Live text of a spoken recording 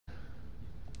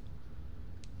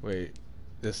Wait,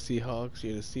 the Seahawks?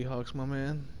 You're the Seahawks, my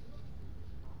man?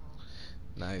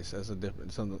 Nice. That's a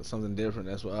different something different.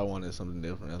 That's what I wanted. Something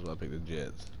different. That's why I picked the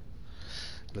Jets.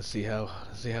 Let's see how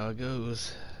it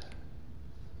goes.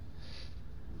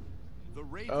 The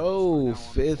Ravens are Oh, now on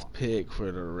the fifth clock. pick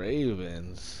for the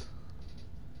Ravens.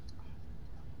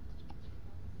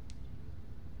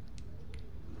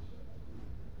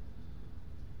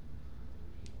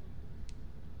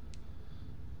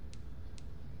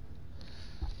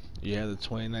 You have the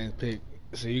 29th pick.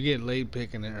 So you get late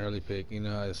pick and an early pick. You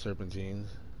know how it's serpentines.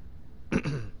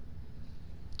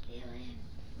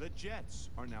 The Jets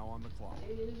are now on the clock.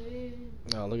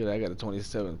 Oh, look at that. I got the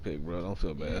 27th pick, bro. Don't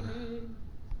feel bad.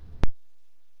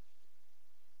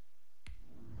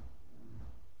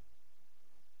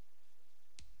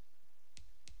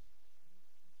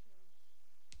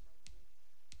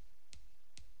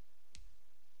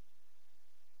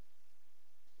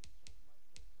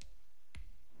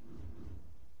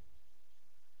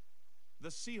 The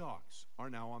Seahawks are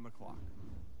now on the clock.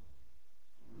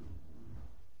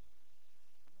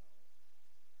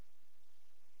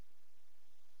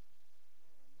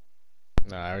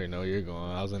 Nah, I already know where you're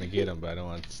going. I was going to get him, but I don't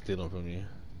want to steal him from you.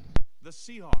 The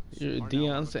Seahawks You're are now on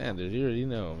Deion the clock. Sanders. You already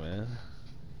know, man.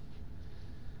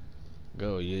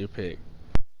 Go, your pick.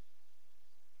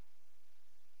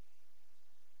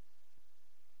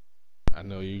 I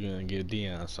know you're going to get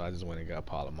Deion, so I just went and got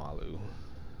Palomalu.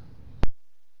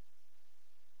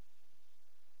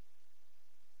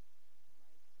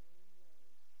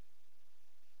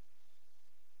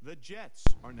 The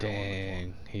Jets are now on the clock.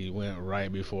 Dang, he went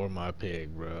right before my pick,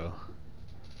 bro.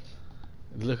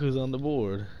 Look who's on the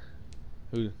board.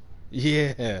 Who?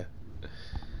 Yeah.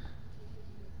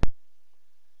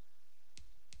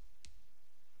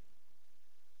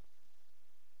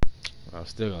 I'm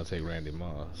still going to take Randy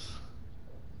Moss.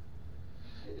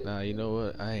 Nah, you know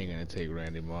what? I ain't going to take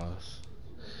Randy Moss.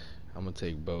 I'm going to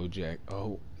take Bojack.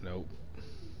 Oh, nope.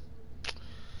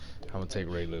 I'm going to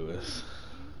take Ray Lewis.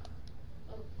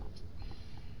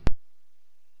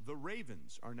 The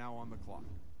Ravens are now on the clock.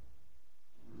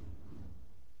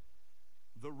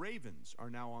 The Ravens are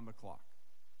now on the clock.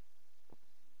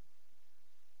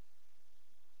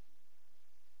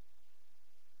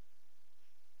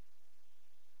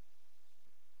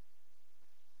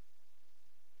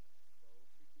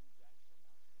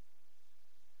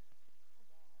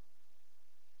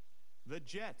 The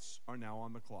Jets are now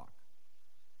on the clock.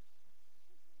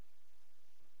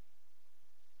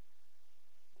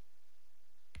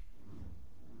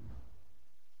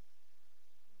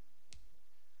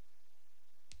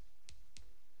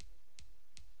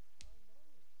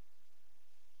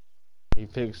 He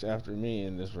picks after me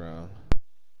in this round.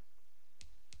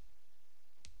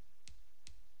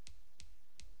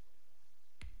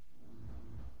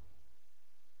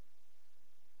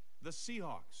 The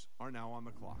Seahawks are now on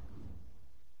the clock.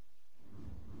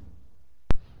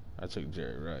 I took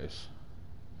Jerry Rice.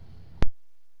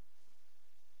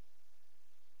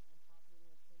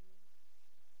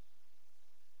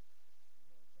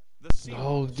 The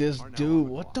Oh, Seahawks this are now on dude.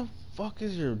 the What clock. the fuck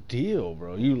is your deal,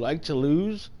 bro? You like to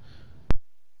lose?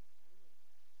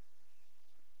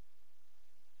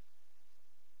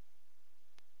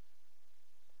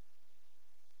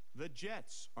 The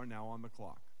Jets are now on the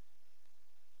clock.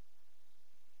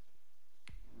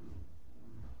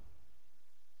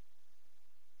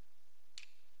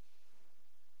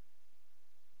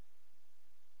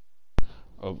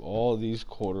 Of all these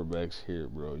quarterbacks here,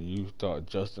 bro, you thought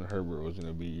Justin Herbert was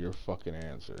gonna be your fucking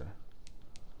answer,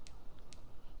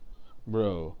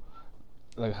 bro.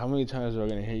 Like, how many times are I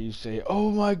gonna hear you say, "Oh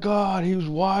my God, he was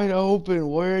wide open.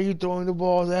 Why are you throwing the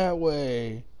ball that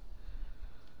way?"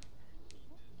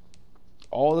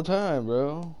 All the time,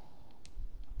 bro.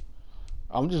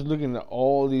 I'm just looking at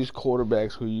all these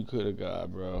quarterbacks who you could have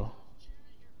got, bro.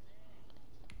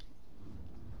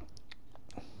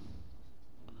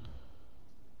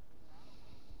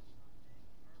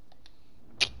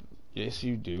 Yes,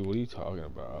 you do. What are you talking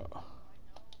about?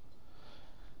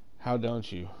 How don't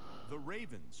you? The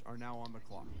Ravens are now on the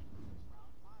clock.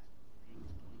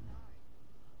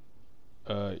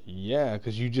 Yeah,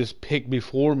 because you just picked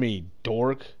before me,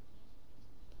 dork.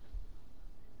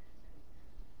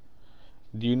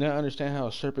 Do you not understand how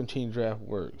a serpentine draft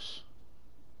works?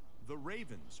 The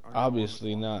Ravens are now on the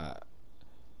Obviously clock. not.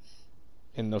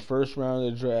 In the first round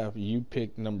of the draft, you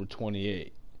picked number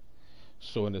 28.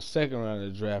 So in the second round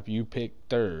of the draft, you picked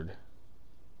third.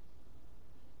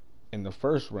 In the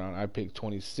first round, I picked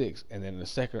 26, and then in the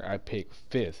second, I picked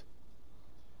fifth.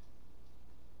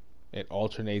 It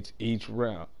alternates each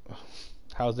round.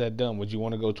 How's that done? Would you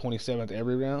want to go 27th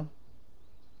every round?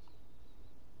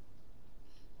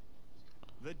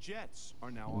 The Jets are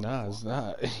now on the Nah, clock. it's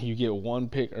not. You get one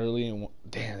pick early and one.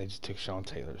 Damn, they just took Sean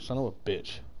Taylor. Son of a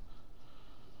bitch.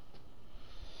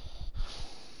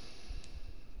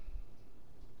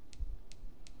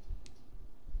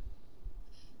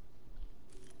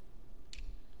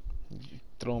 You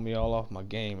throwing me all off my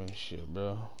game and shit,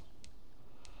 bro.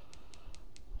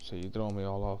 So you throwing me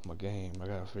all off my game. I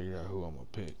gotta figure out who I'm gonna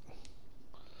pick.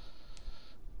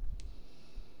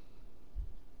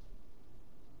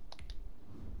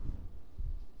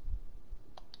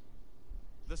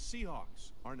 The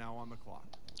Seahawks are now on the clock.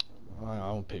 I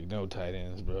don't pick no tight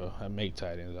ends, bro. I make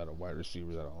tight ends out of wide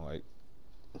receivers I don't like.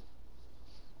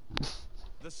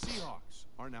 The Seahawks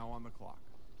are now on the clock.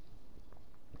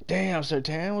 Damn,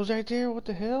 Surtain was right there. What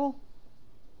the hell?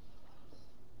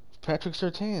 Patrick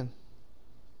Surtain.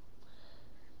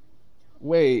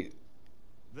 Wait.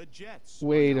 The Jets.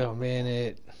 Wait a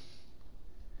minute.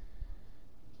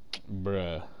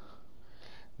 Bruh.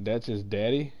 That's his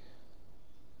daddy?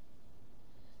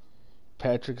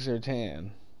 Patrick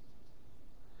Surtain.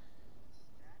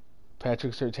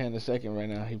 Patrick Surtain II right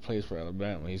now, he plays for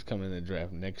Alabama. He's coming in the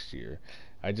draft next year.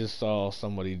 I just saw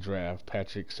somebody draft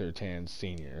Patrick Surtain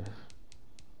Sr.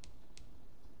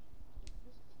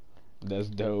 That's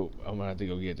dope. I'm gonna have to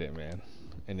go get that, man.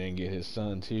 And then get his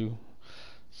son too.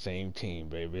 Same team,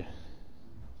 baby.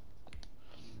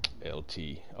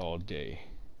 LT all day.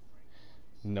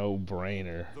 No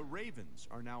brainer. The Ravens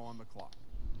are now on the clock.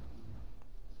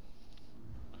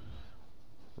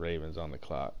 Ravens on the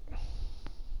clock.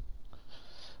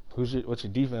 What's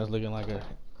your defense looking like,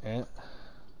 Ant?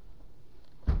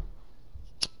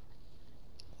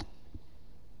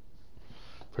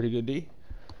 Pretty good D.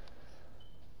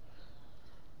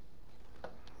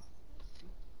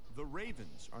 The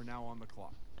Ravens are now on the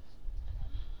clock.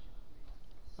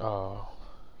 Oh.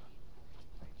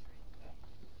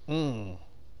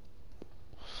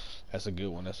 That's a good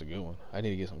one. That's a good one. I need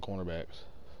to get some cornerbacks.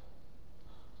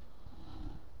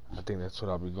 I think that's what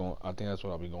I'll be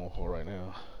going for right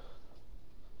now.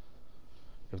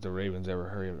 If the Ravens ever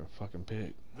hurry up and fucking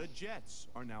pick. The Jets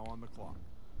are now on the clock.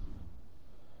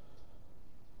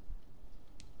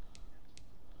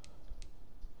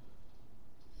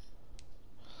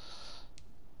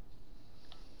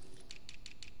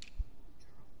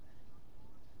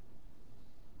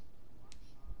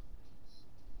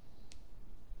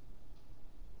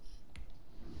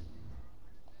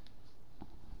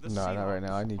 Nah, not right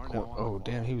now. I need Oh,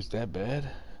 damn, he was that bad?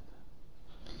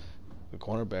 The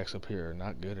cornerbacks up here are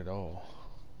not good at all.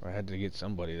 I had to get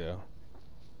somebody, though.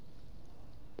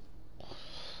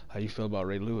 How you feel about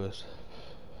Ray Lewis?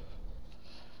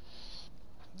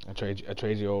 I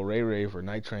trade you old Ray for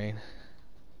Night Train.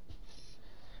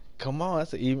 Come on,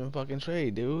 that's an even fucking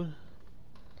trade, dude.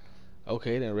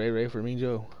 Okay, then Ray for me,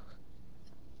 Joe.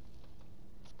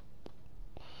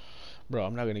 Bro,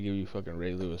 I'm not gonna give you fucking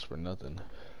Ray Lewis for nothing.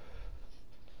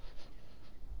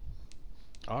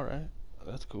 Alright,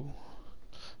 that's cool.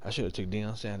 I should have took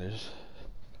Deion Sanders.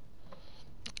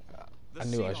 I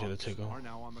knew I should have took him. Are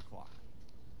now on the clock.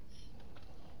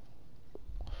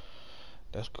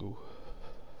 That's cool.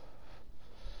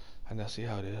 I now see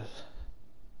how it is.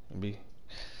 B.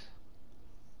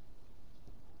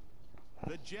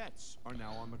 The Jets are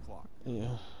now on the clock.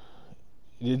 Yeah.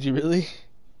 Did you really?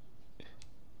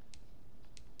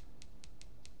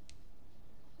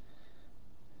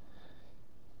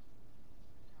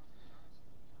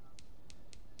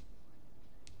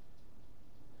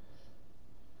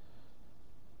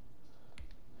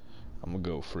 I'm gonna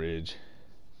go Fridge.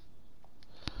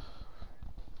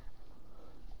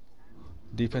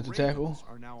 Defensive tackle.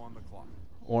 Are now on the clock.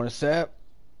 Warren Sapp.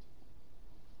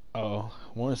 Oh,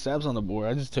 Warren Sapp's on the board.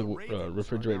 I just took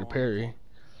Refrigerator Perry.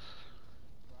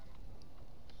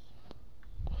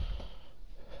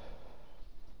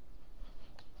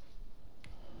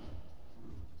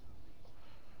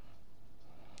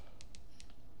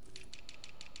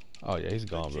 Oh yeah, he's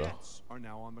gone, bro. Jets are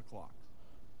now on the clock.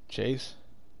 Chase.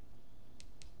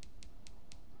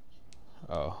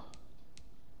 Oh.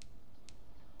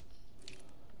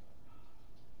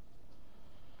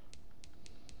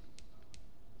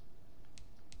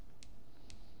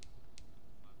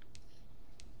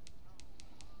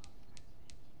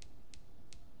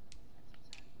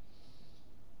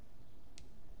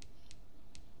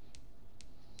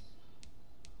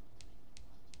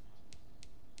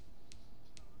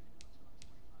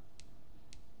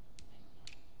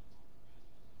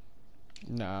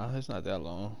 Nah, it's not that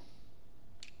long.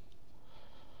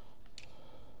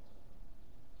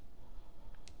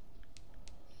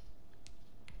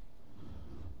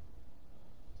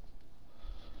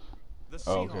 The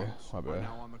Oh, okay. Seahawks My are bad.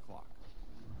 now on the clock.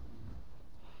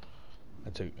 I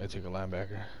took a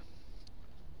linebacker.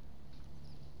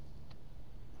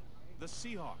 The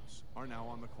Seahawks are now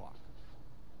on the clock.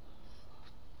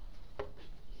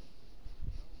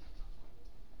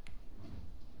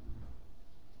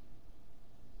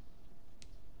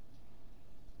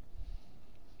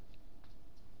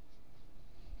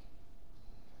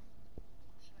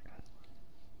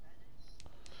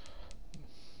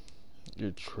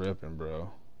 You're tripping,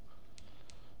 bro.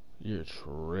 You're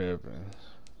tripping.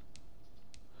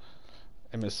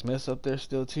 Emmitt Smith's up there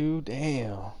still too?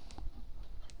 Damn.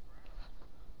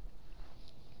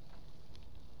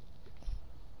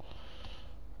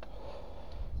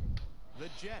 The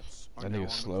Jets are That now nigga's on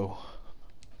the slow. clock.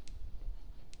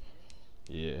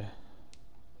 Yeah.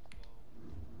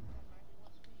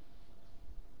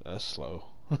 That's slow.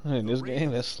 In The this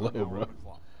game, that's Ravens slow, are now bro. on the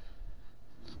clock.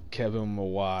 Kevin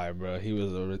Mawai, bro. He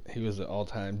was an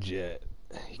all-time Jet.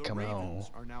 He The coming home.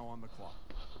 Ravens are now on the clock.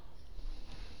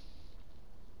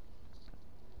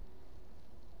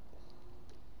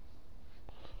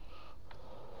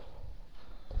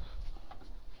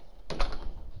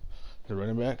 The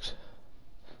running backs?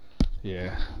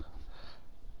 Yeah.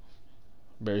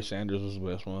 Barry Sanders was the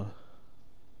best one.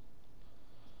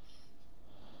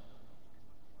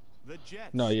 The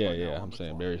Jets No, yeah, are now yeah. on I'm the saying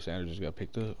clock. Barry Sanders just got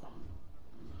picked up.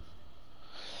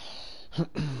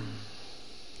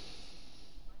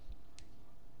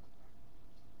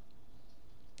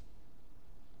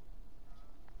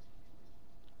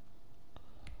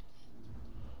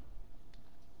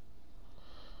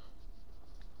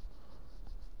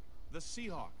 The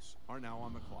Seahawks are now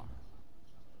on the clock.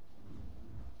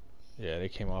 Yeah, they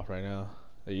came off right now.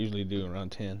 They usually do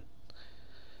around 10.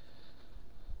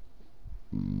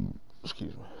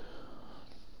 Excuse me.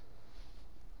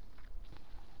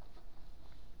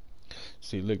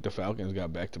 See, look, the Falcons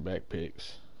got back-to-back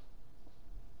picks.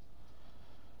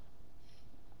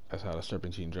 That's how the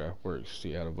Serpentine draft works.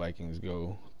 See how the Vikings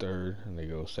go third and they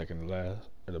go second to last,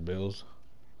 or the Bills.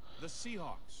 The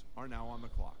Seahawks are now on the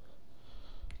clock.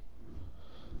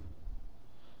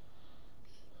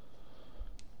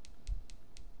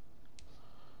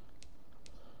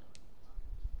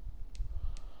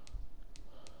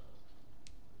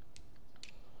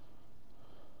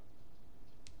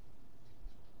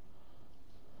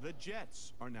 The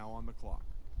Jets are now on the clock.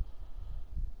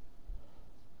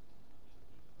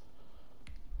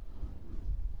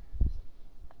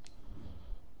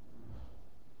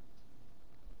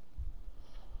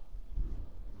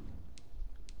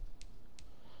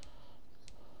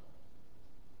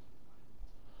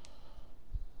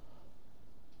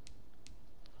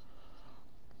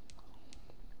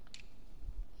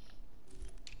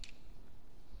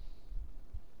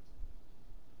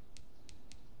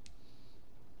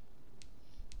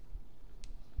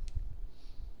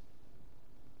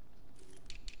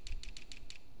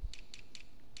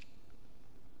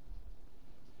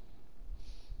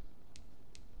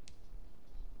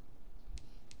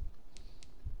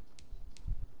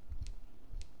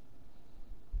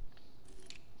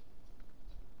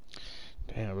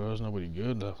 Damn, bro, there's nobody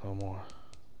good left no more.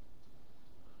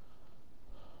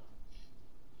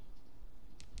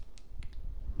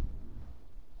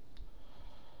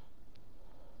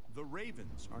 The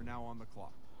Ravens are now on the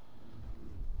clock.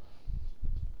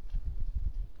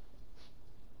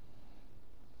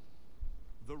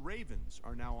 The Ravens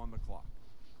are now on the clock.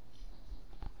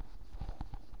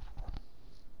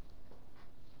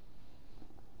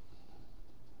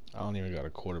 I don't even got a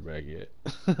quarterback yet.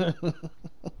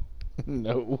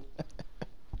 No.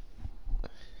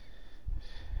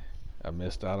 I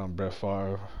missed out on Brett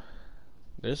Favre.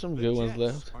 There's some The good ones Jets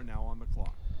left. are now on the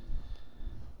clock.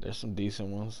 There's some decent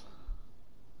ones.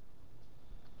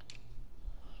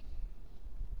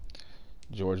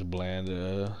 George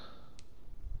Blanda.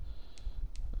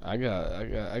 I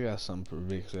got something for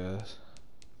Vic's ass.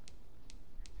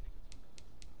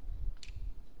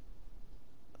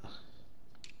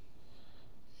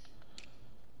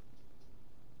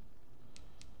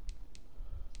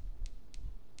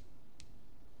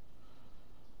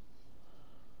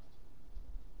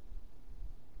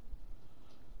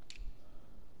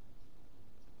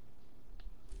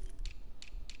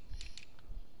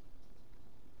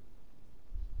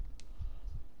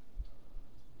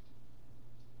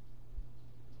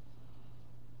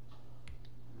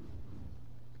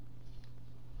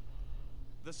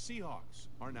 The Seahawks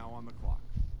are now on the clock.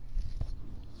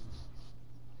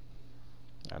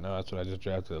 I know, that's what I just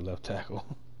drafted, a left tackle.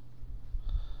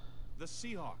 The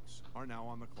Seahawks are now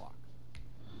on the clock.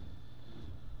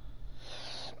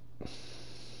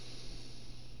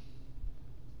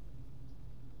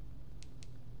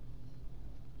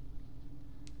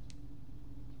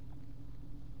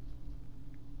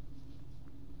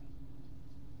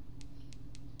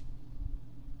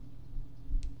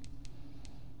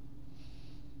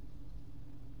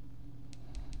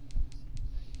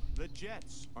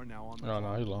 Jets are now on the Oh clock.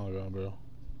 no, he's long gone, bro.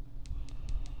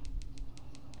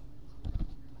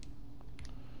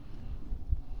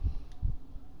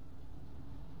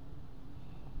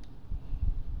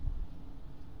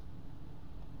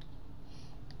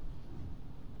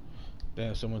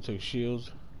 Damn, someone took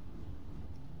Shields.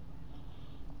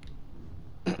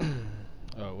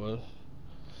 Oh, it was.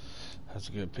 That's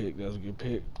a good pick. That's a good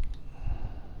pick.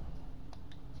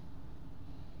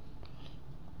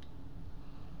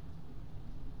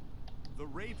 The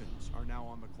Ravens are now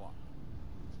on the clock.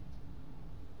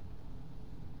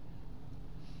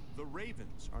 The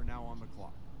Ravens are now on the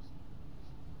clock.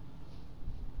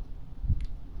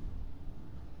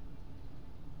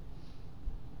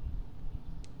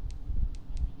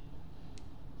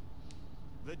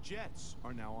 The Jets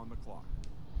are now on the clock.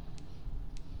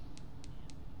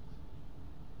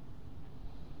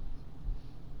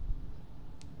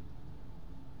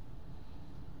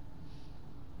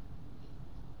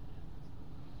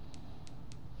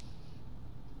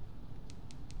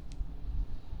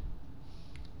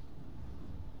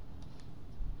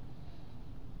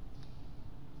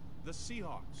 The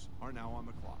Seahawks are now on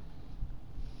the clock.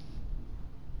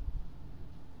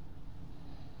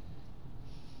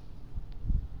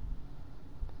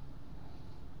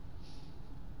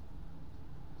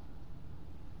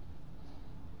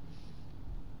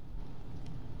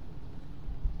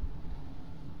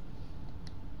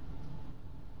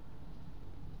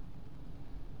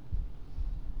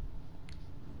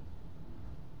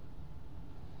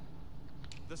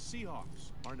 The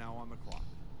Seahawks are now on the clock.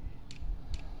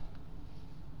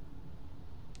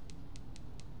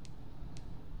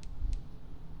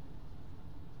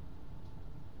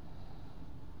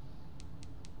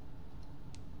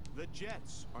 The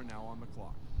Jets are now on the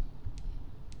clock.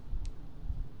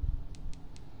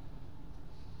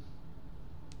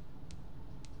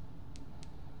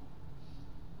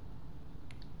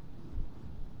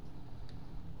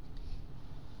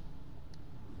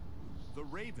 The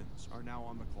Ravens are now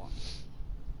on the clock.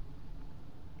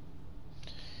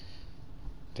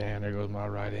 Damn, there goes my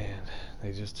right end.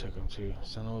 They just took him too.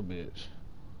 Son of a bitch.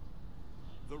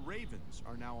 The Ravens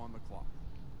are now on the clock.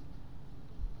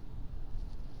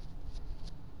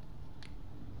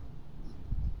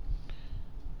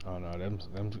 Oh no,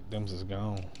 them's is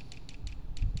gone.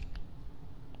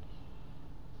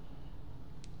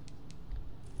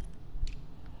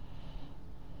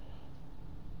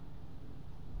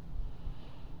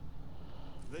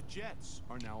 The Jets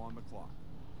are now on the clock.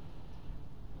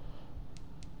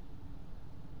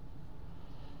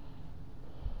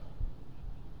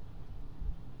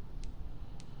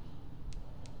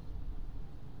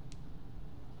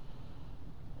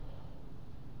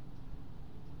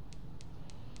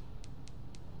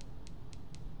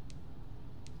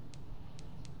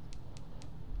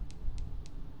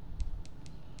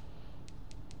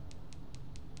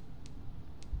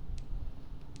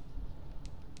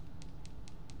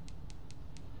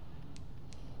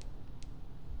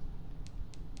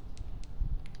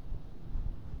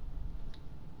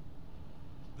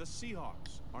 The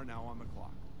Seahawks are now on the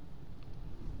clock.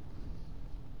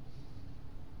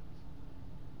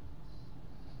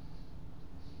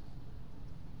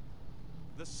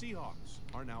 The Seahawks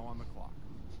are now on the clock.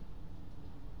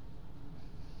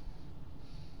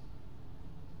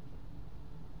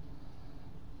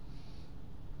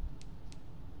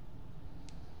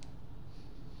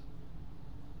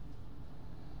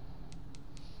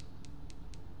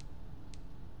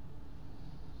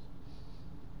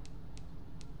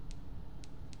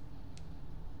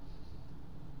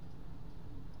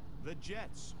 The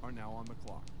Jets are now on the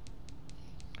clock.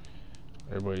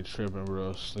 Everybody tripping,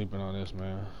 bro. Sleeping on this,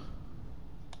 man.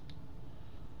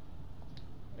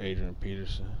 Adrian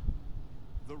Peterson.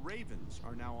 The Ravens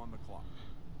are now on the clock.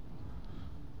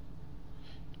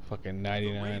 Fucking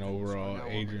 99 Ravens overall are now on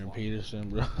the Adrian clock. Peterson,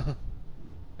 bro.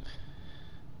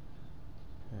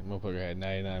 That motherfucker had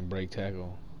 99 break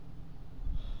tackle.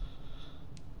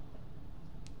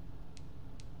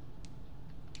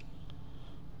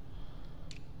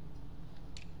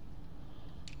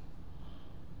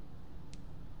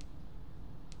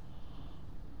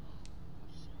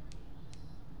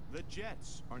 The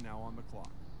Jets are now on the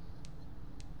clock.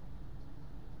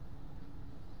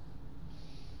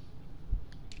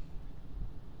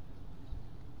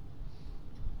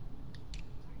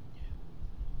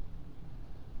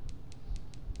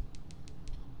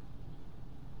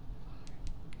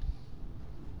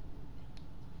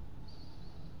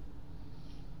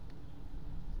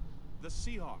 The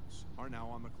Seahawks are now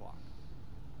on the clock.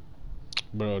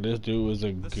 Bro, this dude was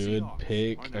a The good Seahawks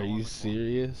pick. are Are now on you the clock.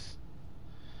 serious?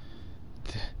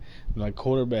 Like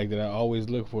quarterback that I always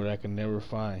look for that I can never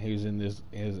find. He was in this.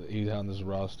 He's on this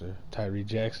roster. Tyree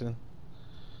Jackson.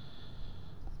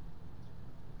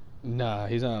 Nah,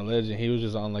 he's not a legend. He was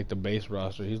just on like the base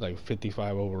roster. He's like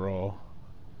 55 overall.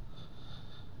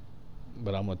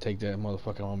 But I'm gonna take that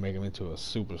motherfucker. I'm gonna make him into a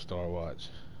superstar. Watch.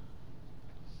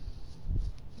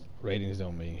 Ratings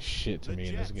don't mean shit to me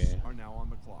in this Jets game. are now on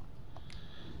the clock.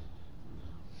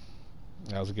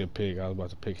 That was a good pick. I was about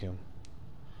to pick him.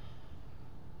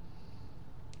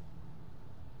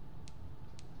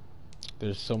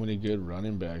 There's so many good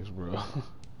running backs, bro.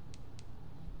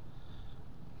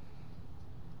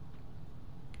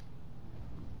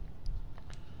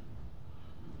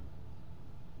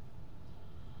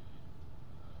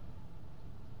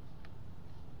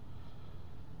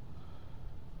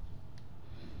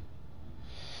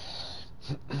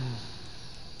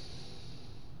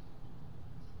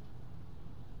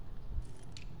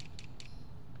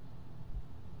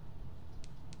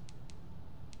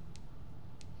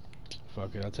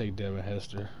 Fuck it, I'll take Devin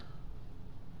Hester.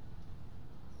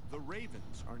 The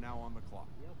Ravens are now on the clock.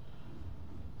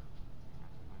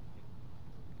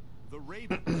 The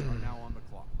Ravens are now on the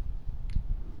clock.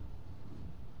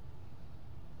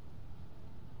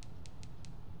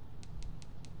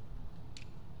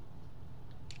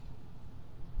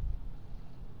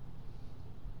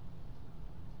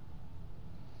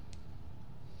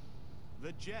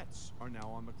 The Jets are now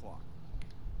on the clock.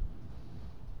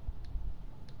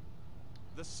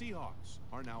 The Seahawks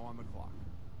are now on the clock.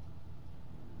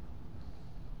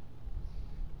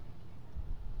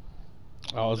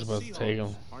 I was The supposed to take him.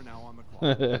 Seahawks are now on the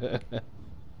clock.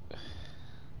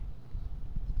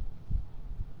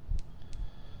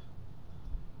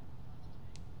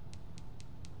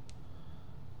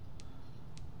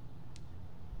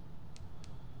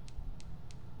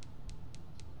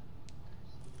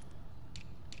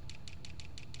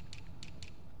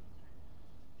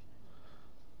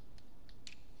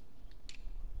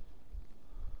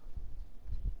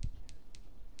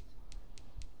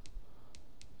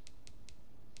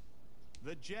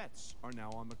 The Jets are now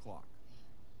on the clock.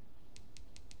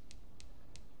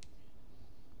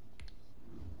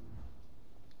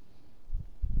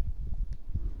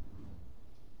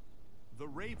 The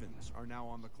Ravens are now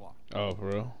on the clock. Oh, for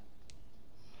real?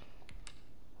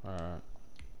 Alright.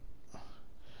 I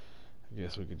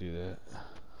guess we could do that.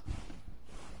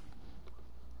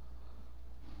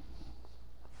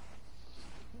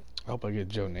 I hope I get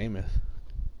Joe Namath.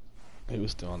 He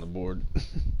was still on the board.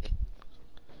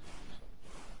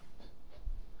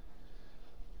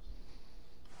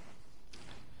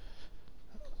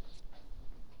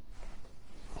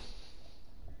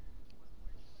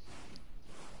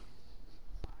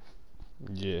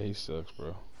 Yeah, he sucks,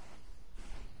 bro.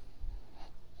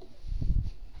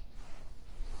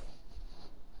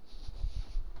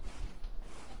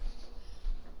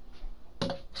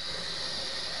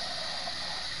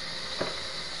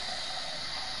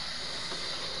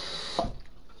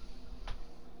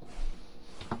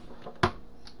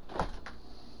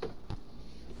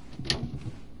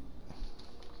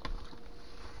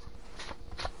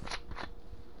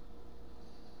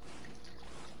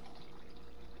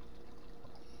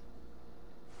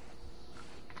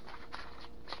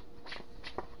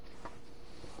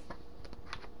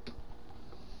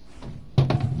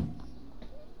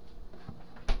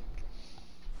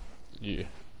 Yeah.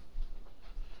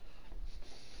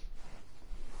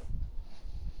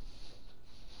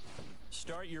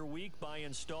 Start your week by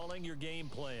installing your game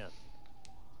plan.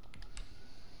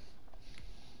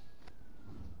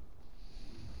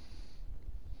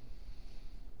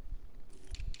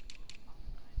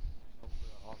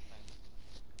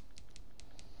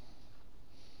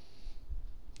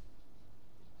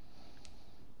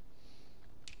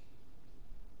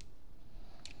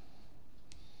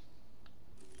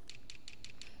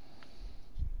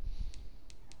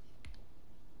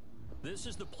 This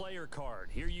is the player card.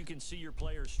 Here you can see your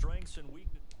player's strengths and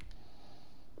weaknesses.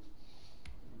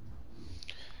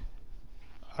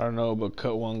 I don't know, but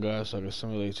cut one guy so I can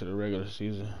simulate to the regular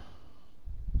season.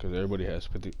 Because everybody has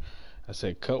 50. I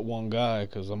said cut one guy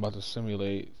because I'm about to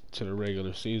simulate to the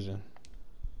regular season.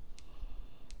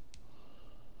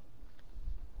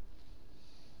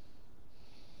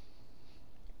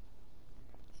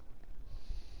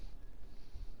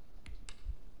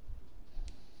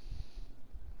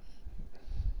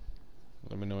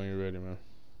 Let me know when you're ready, man.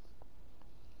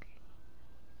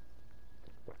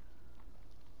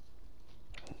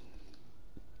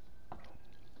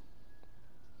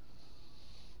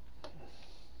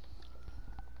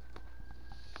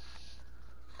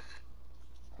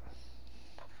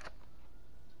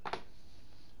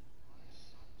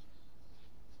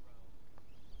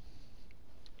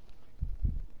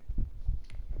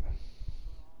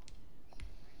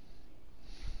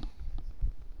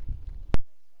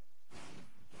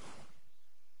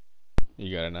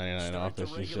 You got a 99 Start the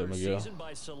offense, you said, regular Miguel. season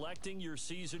by selecting your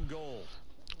season goal.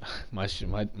 My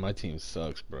team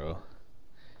sucks, bro.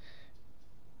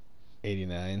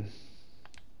 89.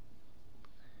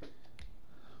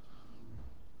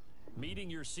 Meeting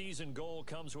your season goal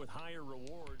comes with higher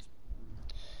rewards.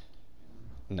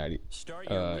 90. Start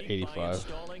your week 85. by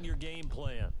installing your game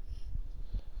plan.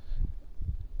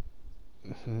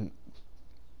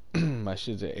 My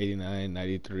shit's at 89,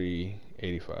 93,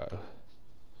 85.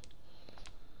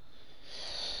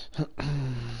 Alright.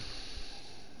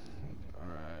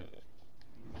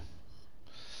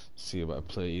 See if I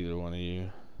play either one of you.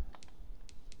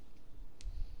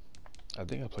 I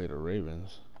think I played the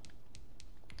Ravens.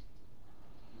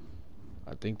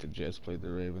 I think the Jets played the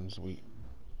Ravens week.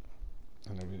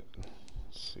 Let's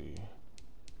see.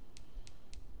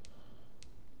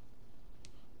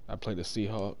 I played the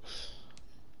Seahawks.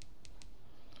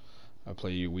 I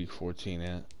play you week 14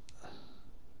 at.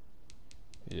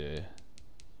 Yeah.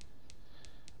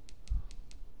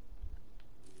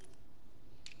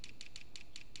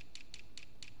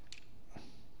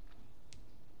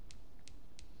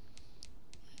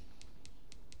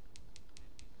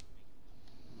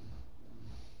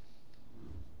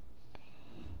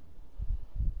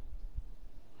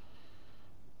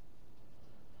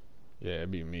 Yeah,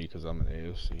 it'd be me because I'm an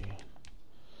AFC.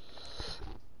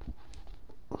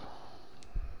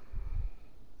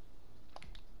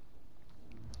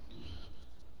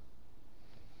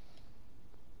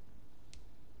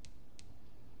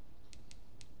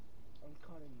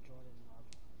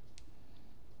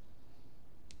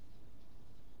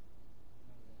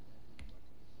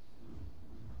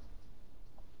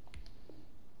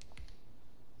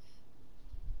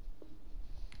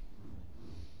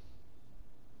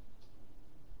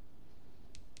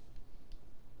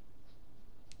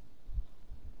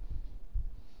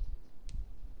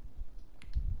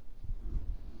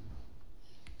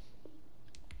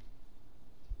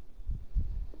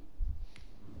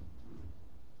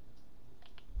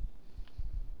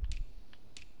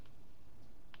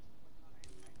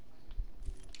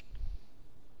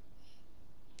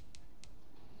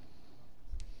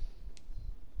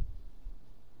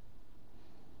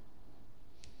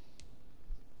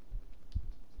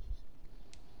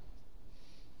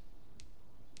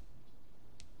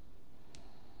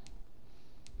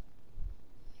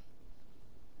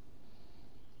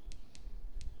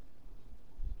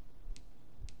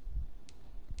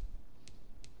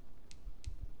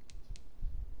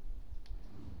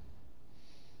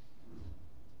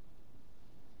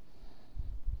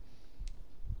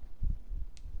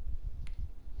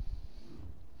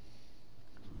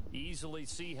 Easily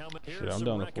see how many. Shit, Here's I'm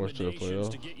some down to force to the recommendations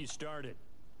playoff. to get you started.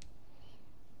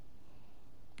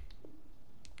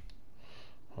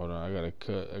 Hold on, I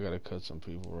gotta cut some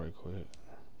people right quick.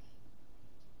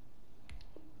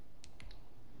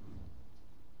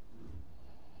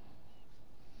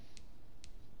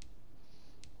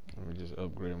 Let me just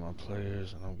upgrade my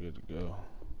players and I'm good to go.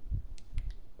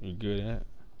 You good, Ant?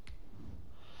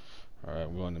 Alright,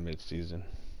 I'm going to mid-season.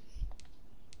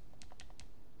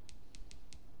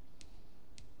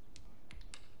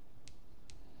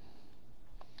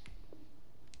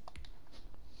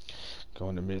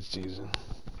 Going to mid-season.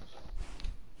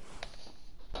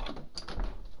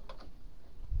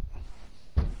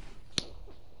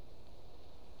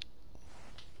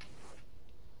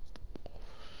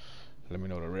 Let me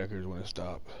know the records when it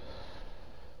stops.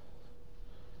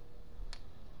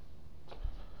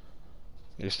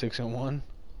 You're 6-1?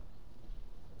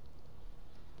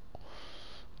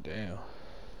 Damn.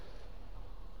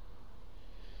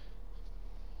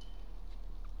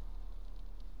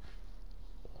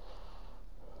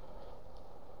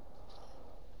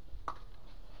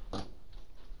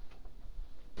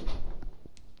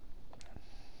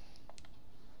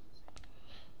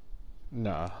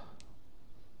 Nah.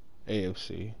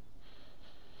 AFC.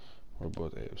 We're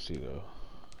both AFC though.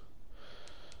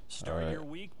 Start your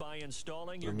week by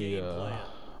installing your Let me game plan.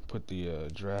 put the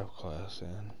draft class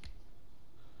in.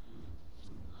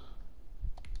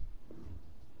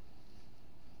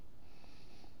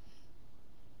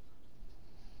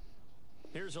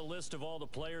 Here's a list of all the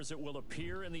players that will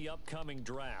appear in the upcoming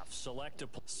draft. Select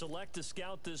to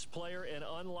scout this player and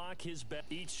unlock his bet.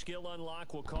 Each skill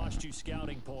unlock will cost you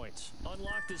scouting points.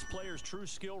 Unlock this player's true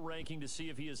skill ranking to see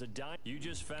if he is a diamond. You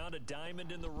just found a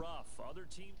diamond in the rough. Other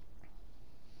team.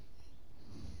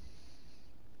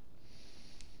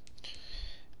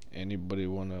 Anybody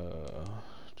wanna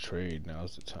trade?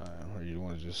 Now's the time, or you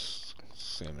wanna just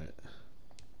sim it?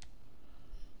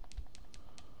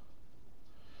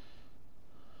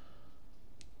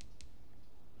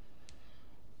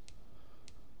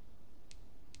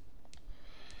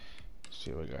 See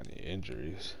if I got any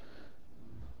injuries.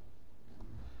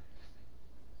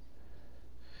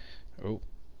 Oh,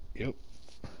 yep.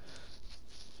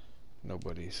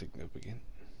 Nobody significant.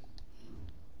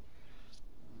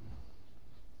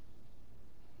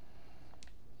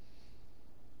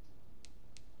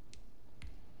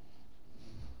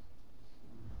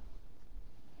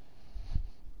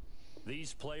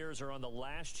 These players are on the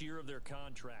last year of their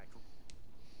contract.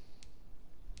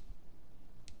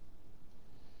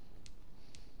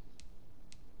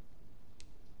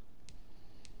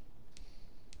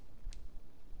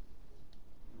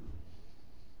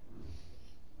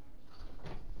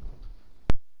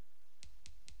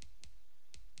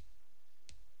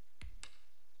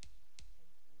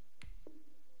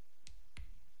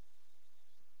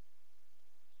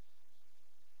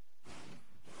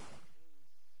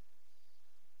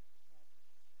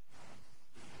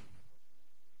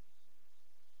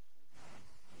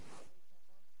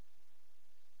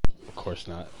 Of course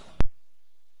not.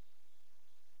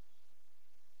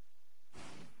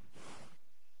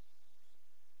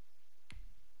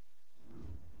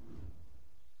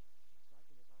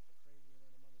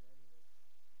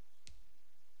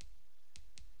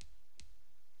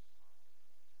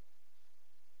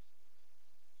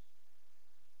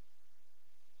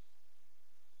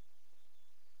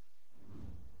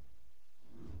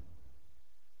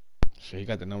 So he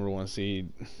got the #1 seed.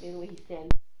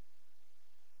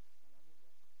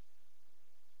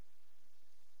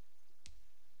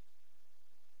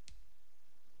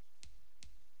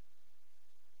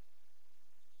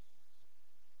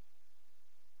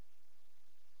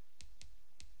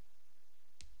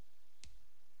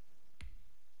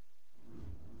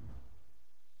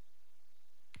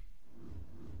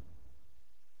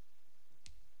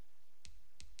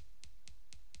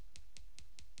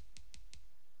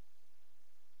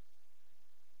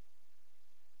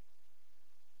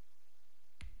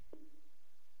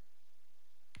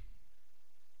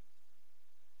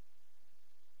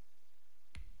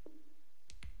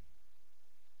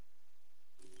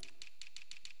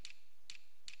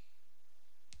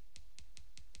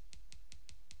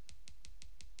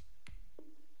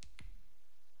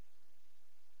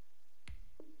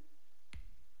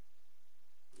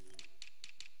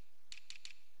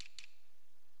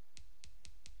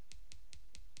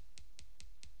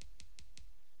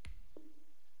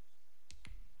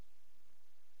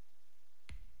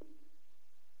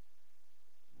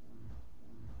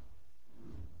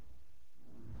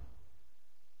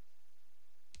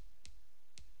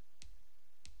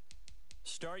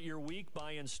 Start your week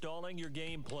by installing your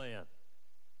game plan.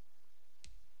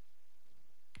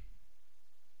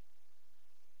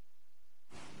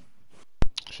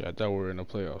 Shit, I thought we were in the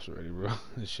playoffs already, bro.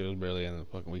 This shit was barely in the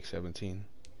fucking week 17.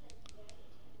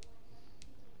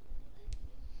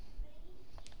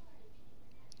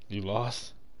 You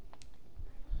lost?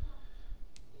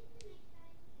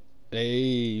 Hey,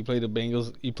 you played the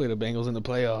Bengals. You played the Bengals in the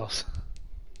playoffs.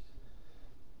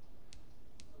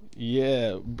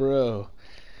 Yeah, bro.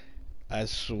 I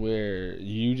swear,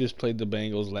 you just played the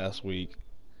Bengals last week,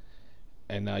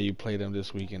 and now you play them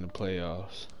this week in the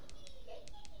playoffs.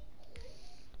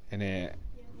 And then,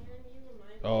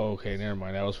 oh, okay, never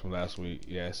mind. That was from last week.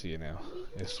 Yeah, I see it now.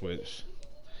 It switched.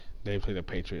 They play the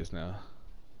Patriots now.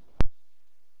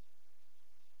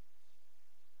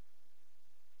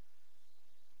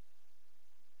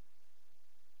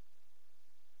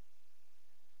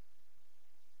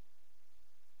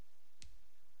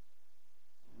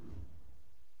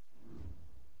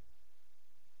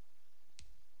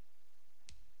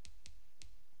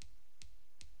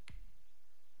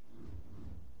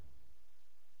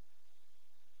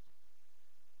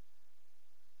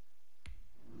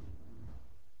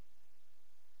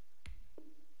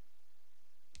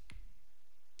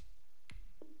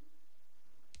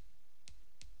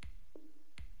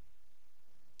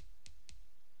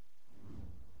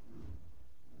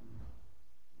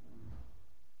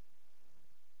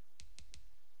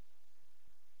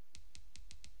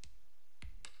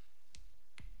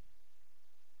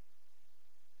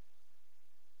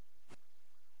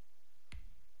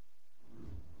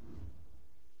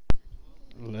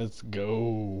 Let's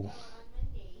go.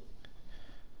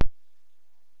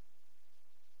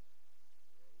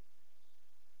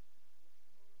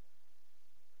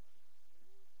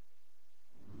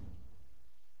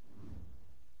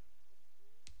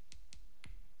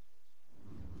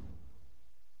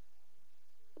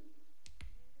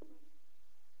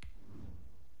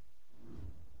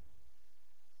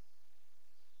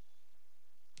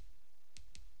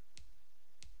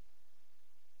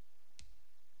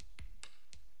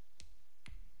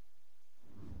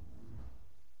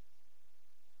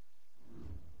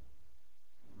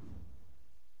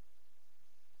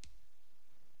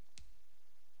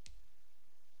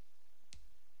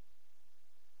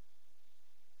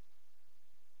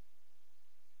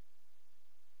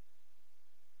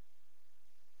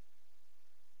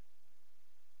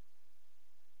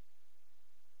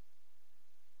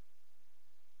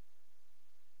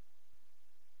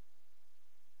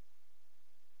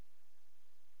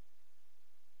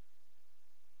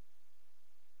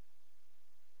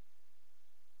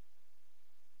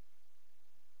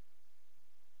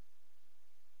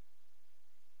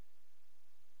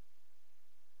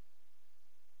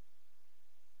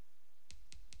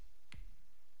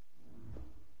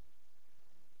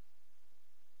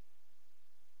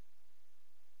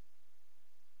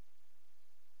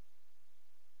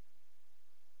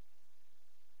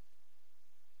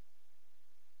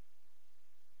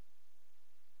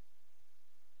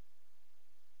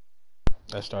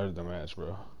 That started the match,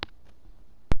 bro.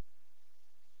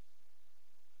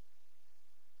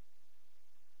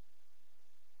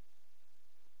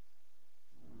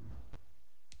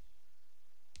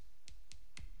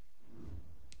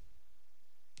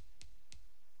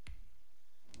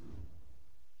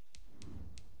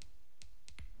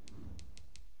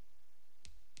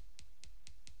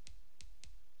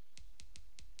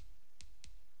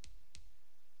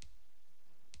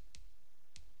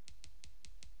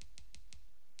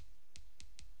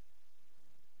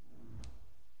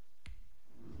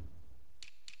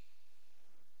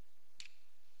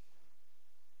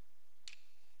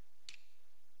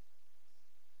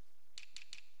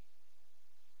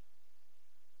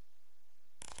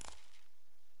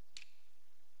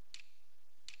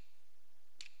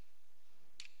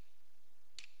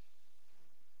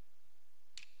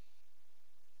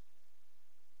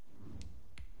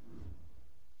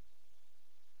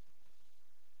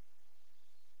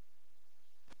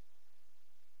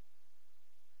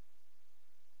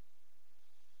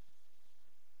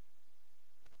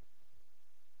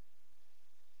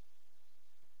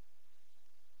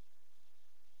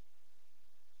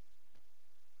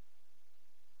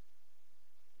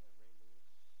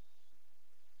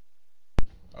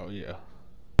 Oh yeah.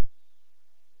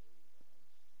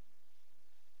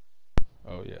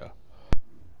 Oh yeah.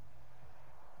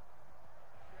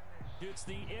 It's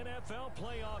the NFL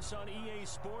playoffs on EA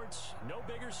Sports. No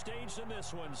bigger stage than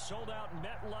this one. Sold out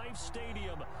MetLife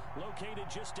Stadium, located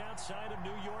just outside of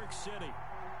New York City.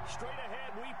 Straight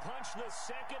ahead, we punch the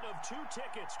second of 2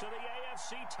 tickets to the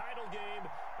AFC title game,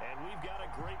 and we've got a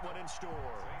great one in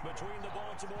store between the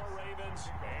Baltimore Ravens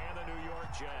and the New York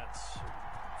Jets.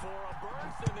 For a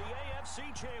berth in the AFC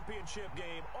Championship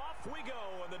game, off we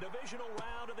go in the divisional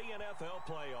round of the NFL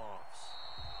playoffs.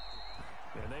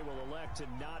 And they will elect to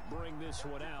not bring this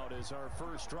one out as our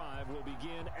first drive will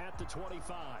begin at the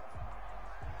 25.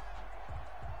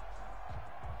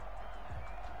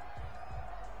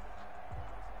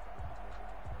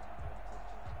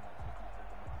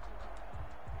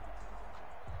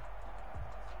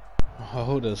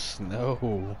 Oh, the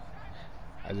snow.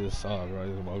 I just saw it, bro. I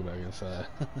just walked back inside.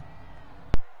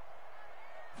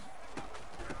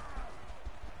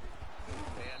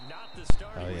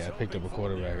 Oh yeah, I picked up a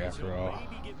quarterback after all.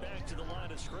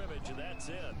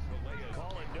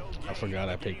 I forgot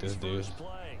I picked this dude.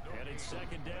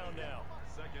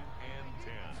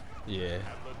 Yeah.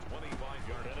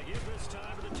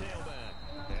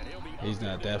 He's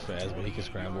not that fast, but he can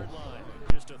scramble.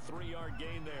 Just a 3-yard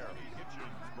gain there.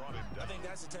 I think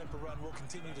that's the type of run we'll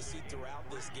continue to see throughout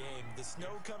this game. The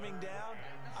snow coming down,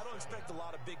 I don't expect a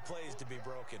lot of big plays to be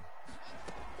broken.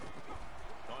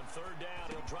 On 3rd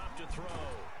down, he'll drop to throw.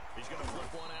 He's going to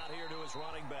flip one out here to his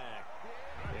running back.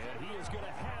 And he is going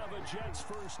to have a Jets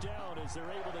first down as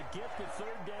they're able to get the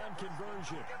 3rd down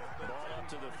conversion. Ball up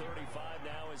to the 35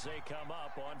 now as they come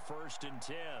up on 1st and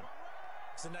 10.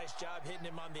 It's a nice job hitting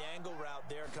him on the angle route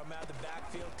there. Come out of the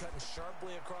backfield, cutting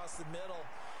sharply across the middle.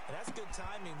 And that's good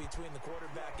timing between the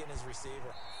quarterback and his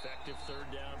receiver. Effective 3rd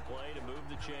down play to move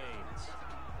the chains.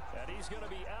 And he's going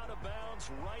to be out of bounds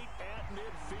right at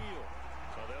midfield.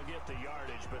 So they'll get the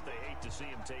yardage, but they hate to see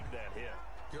him take that hit.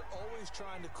 You're always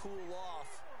trying to cool off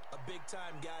a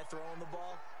big-time guy throwing the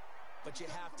ball, but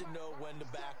you have to know when to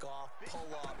back off,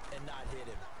 pull up, and not hit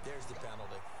him. There's the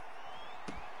penalty.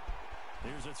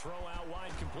 Here's a throw out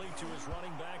wide, complete to his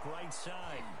running back right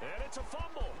side. And it's a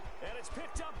fumble, and it's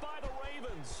picked up by the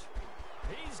Ravens.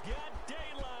 He's got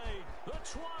daylight, the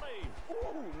 20.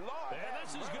 Ooh, Lord, and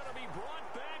this is going to be brought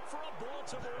back for a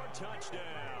Baltimore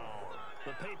touchdown.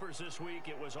 The papers this week,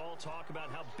 it was all talk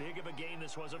about how big of a game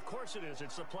this was. Of course it is.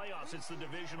 It's the playoffs. It's the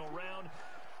divisional round.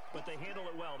 But they handle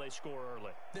it well. They score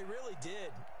early. They really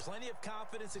did. Plenty of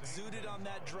confidence exuded on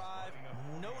that drive.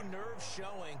 No nerves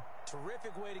showing.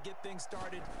 Terrific way to get things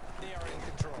started. They are in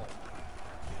control.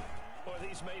 Well,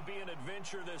 these may be an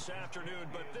adventure this afternoon,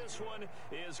 but this one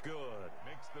is good.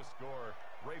 Makes the score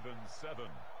Ravens 7,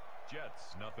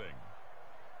 Jets nothing.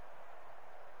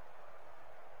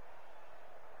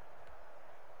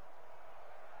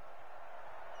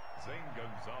 Zane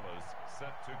Gonzalez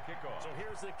set to kickoff. So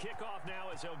here's the kickoff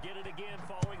now as they'll get it again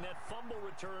following that fumble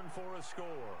return for a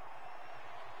score.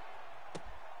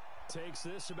 Takes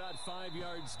this about 5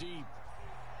 yards deep.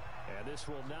 And this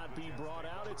will not be brought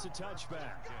out. It's a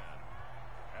touchback.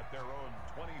 At their own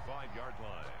 25-yard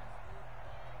line.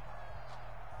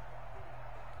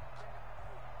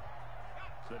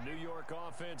 The New York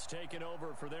offense taking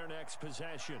over for their next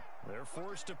possession. They're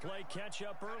forced to play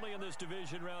catch-up early in this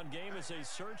division round game as they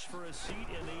search for a seat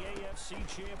in the AFC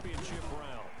Championship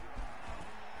round.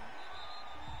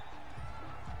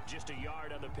 Just a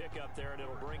yard on the pickup there, and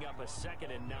it'll bring up a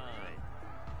 2nd and 9.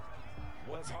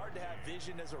 Well, it's hard to have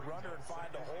vision as a runner and find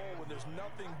a hole when there's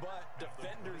nothing but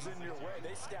defenders in your way.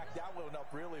 They stacked that one up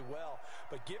really well.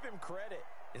 But give him credit.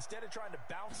 Instead of trying to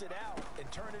bounce it out and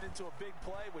turn it into a big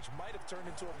play, which might have turned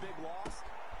into a big loss,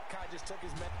 Kai just took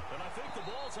his man. And I think the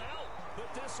ball's out, but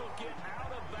this will get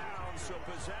out of bounds, so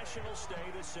possession will stay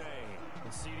the same.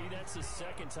 And CD, that's the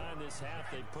 2nd time this half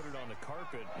they put it on the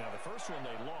carpet. Now, the first one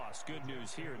they lost. Good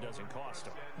news here, it doesn't cost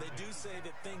them. They do say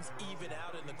that things even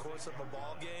out in the course of a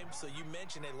ball game. So you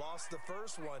mentioned they lost the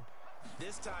first one.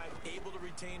 This time, able to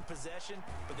retain possession,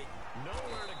 but they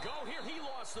nowhere to go here. He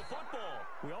lost the football.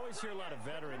 We always hear a lot of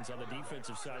veterans on the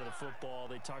defensive side of the football.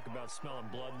 They talk about smelling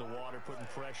blood in the water, putting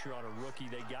pressure on a rookie.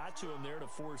 They got to him there to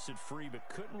force it free, but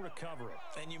couldn't recover it.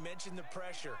 And you mentioned the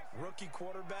pressure. Rookie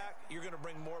quarterback, you're going to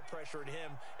bring more pressure at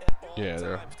him at all times.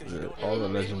 All the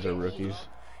legends are rookies.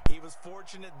 He was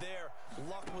fortunate there.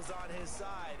 Luck was on his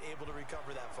side, able to recover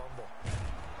that fumble.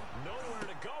 Nowhere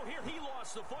to go here. He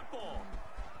lost the football.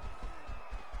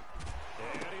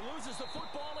 And he loses the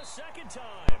football a 2nd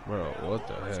time. Bro, what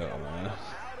the hell, man?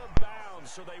 Out of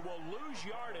bounds, so they will lose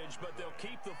yardage, but they'll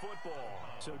keep the football.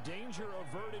 So danger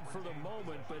averted for the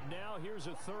moment, but now here's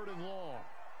a 3rd and long.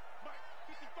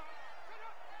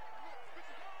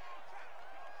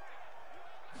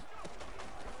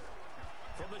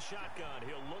 From the shotgun,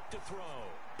 he'll look to throw.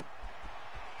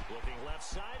 Looking left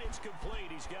side, it's complete.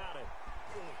 He's got it.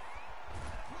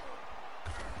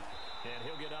 And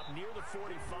he'll get up near the 45.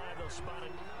 They'll spot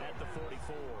it at the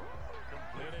 44.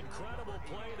 An incredible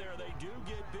play there. They do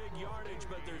get big yardage,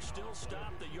 but they're still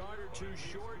stopped the yard or two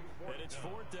short, and it's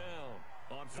 4th down.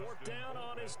 On 4th down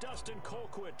is Dustin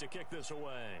Colquitt to kick this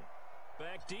away.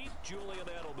 Back deep, Julian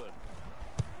Edelman.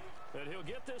 And he'll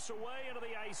get this away into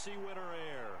the icy winter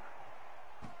air.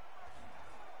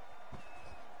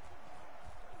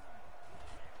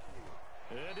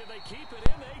 And did they keep it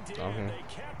in? They did. They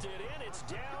kept it in. It's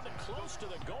down and close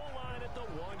to the goal line at the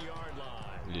 1-yard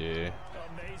line. Yeah.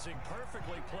 Amazing.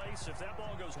 Perfectly placed. If that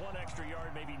ball goes 1 extra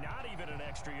yard, maybe not even an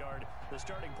extra yard, the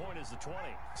starting point is the 20.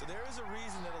 So there is a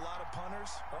reason that a lot of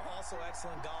punters are also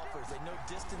excellent golfers. They know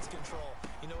distance control.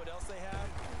 You know what else they have?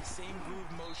 Same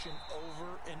groove motion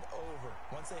over and over.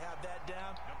 Once they have that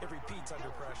down, it repeats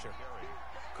under pressure.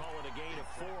 Call it a gain of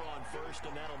 4 on 1st,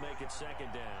 and that'll make it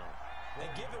 2nd down. And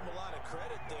give him a lot of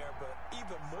credit there, but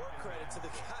even more credit to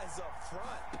the guys up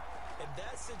front. In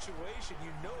that situation,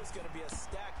 you know it's going to be a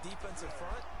stacked defensive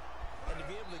front. And to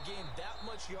be able to gain that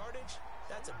much yardage,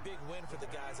 that's a big win for the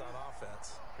guys on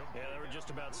offense. Yeah, they were just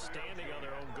about standing on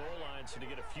their own goal line, so to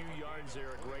get a few yards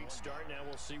there, a great start. Now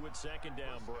we'll see what 2nd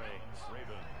down brings.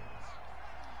 Ravens.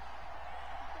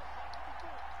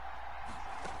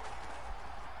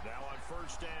 Now on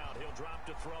 1st down, he'll drop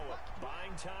to throw it.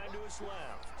 Buying time to his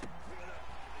left.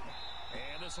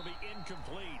 And this will be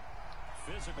incomplete.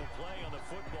 Physical play on the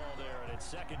football there, and it's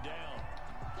 2nd down.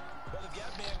 Well, they've got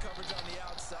man coverage on the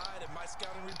outside, and my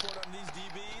scouting report on these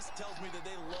DBs tells me that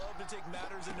they love to take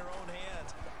matters in their own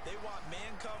hands. They want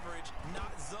man coverage,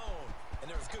 not zone.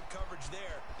 And there was good coverage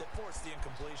there that forced the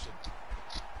incompletion.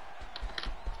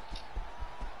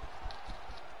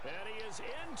 And he is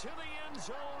into the end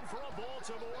zone for a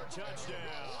Baltimore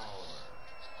touchdown.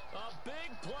 A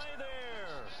big play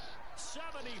there.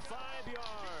 75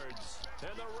 yards.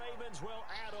 And the Ravens will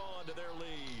add on to their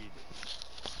lead.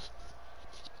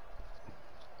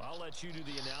 I'll let you do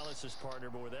the analysis, partner,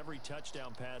 but with every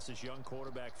touchdown pass this young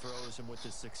quarterback throws and with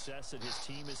the success that his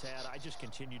team has had, I just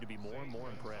continue to be more and more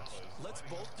impressed. Let's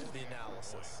both do the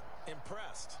analysis.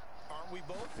 Impressed. Aren't we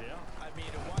both? Yeah. I mean,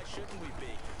 and why shouldn't we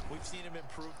be? We've seen him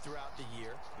improve throughout the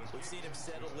year. We've seen him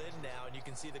settle in now, and you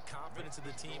can see the confidence of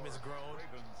the team has grown.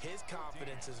 His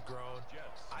confidence has grown.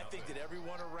 I think that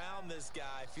everyone around this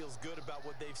guy feels good about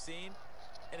what they've seen,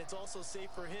 and it's also safe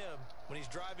for him when he's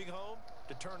driving home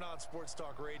to turn on Sports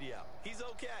Talk Radio. He's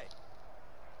okay.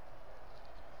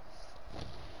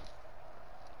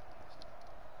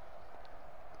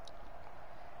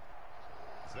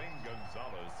 Zane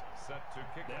Gonzalez set to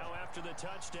kick now off. After the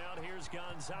touchdown, here's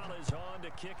Gonzalez on to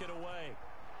kick it away.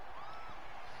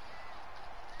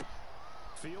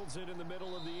 Fields it in the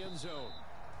middle of the end zone.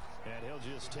 And he'll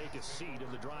just take a seat,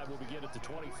 and the drive will begin at the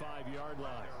 25-yard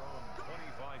line.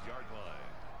 25-yard line.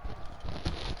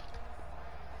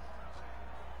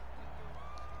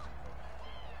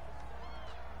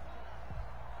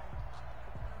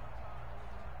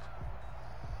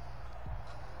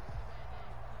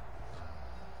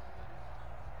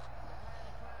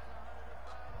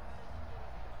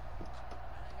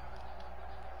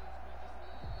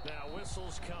 Now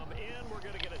whistles come in. We're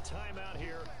going to get a timeout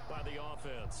here by the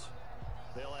offense.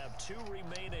 They'll have 2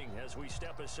 remaining as we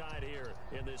step aside here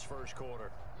in this first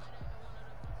quarter.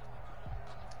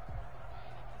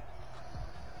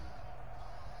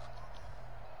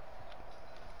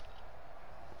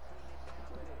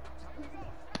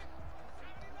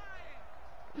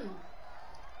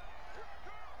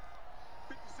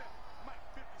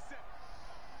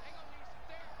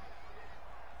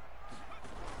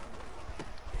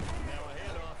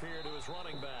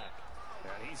 Running back.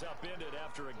 And he's upended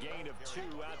after a gain of 2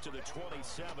 out to the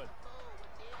 27.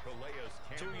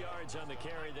 2 yards on the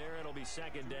carry there. It'll be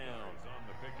second down. On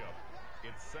the pickup.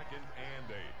 It's 2nd and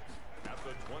 8 at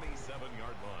the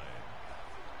 27-yard line.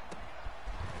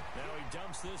 Now he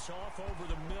dumps this off over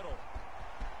the middle.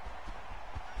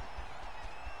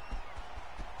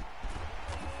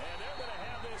 And they're going to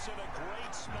have this in a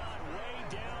great spot way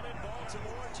down in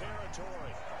Baltimore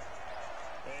territory.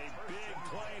 A big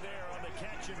play there on the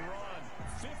catch and run.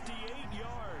 58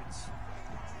 yards.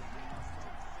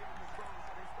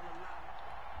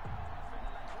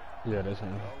 Yeah, that's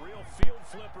him. A real field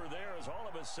flipper there as all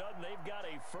of a sudden they've got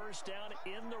a first down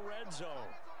in the red zone.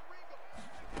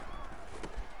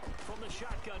 From the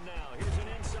shotgun now, here's an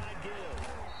inside give.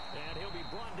 And he'll be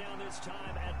brought down this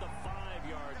time at the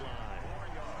 5-yard line.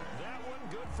 That one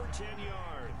good for 10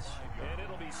 yards. And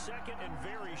it'll be second and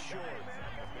very short.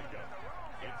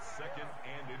 It's 2nd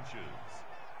and inches.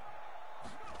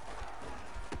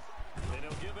 And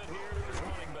he'll give it here to his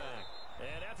running back.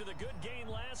 And after the good gain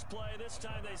last play, this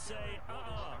time they say,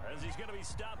 as he's going to be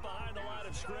stopped behind the line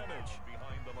of scrimmage.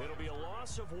 It'll be a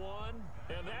loss of 1,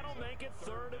 and that'll make it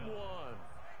 3rd and 1.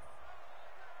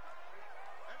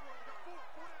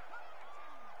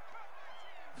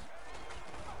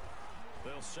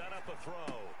 They'll set up a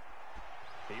throw.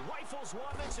 He rifles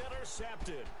one that's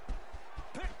intercepted.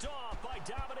 Picked off by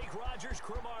Dominique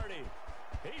Rodgers-Cromartie.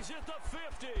 He's at the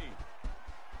 50,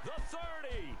 the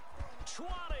 30, 20,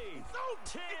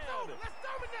 10. Let's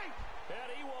dominate.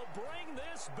 And he will bring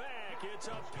this back. It's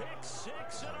a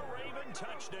pick-6 and a Raven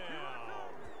touchdown.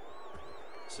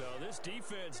 So this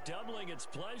defense doubling its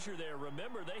pleasure there.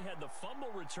 Remember, they had the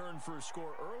fumble return for a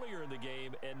score earlier in the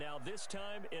game, and now this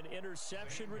time an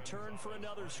interception return for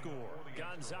another score.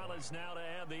 Gonzalez now to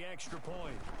have the extra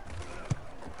point.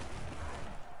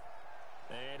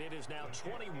 And it is now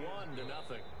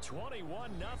 21-0.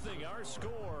 21-0 our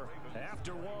score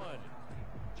after 1.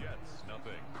 Jets,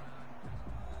 nothing.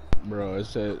 Bro,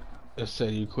 it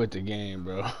said you quit the game,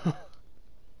 bro.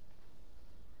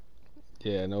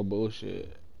 Yeah, no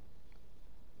bullshit.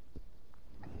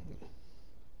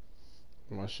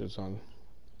 My shit's on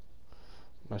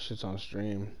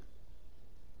stream.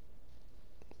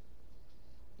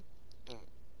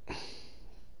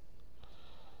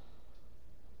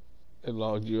 It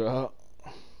logged you out.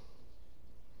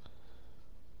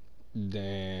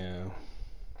 Damn.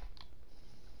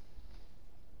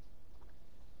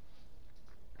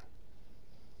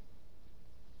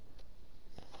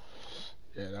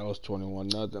 Yeah, that was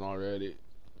 21-0 already.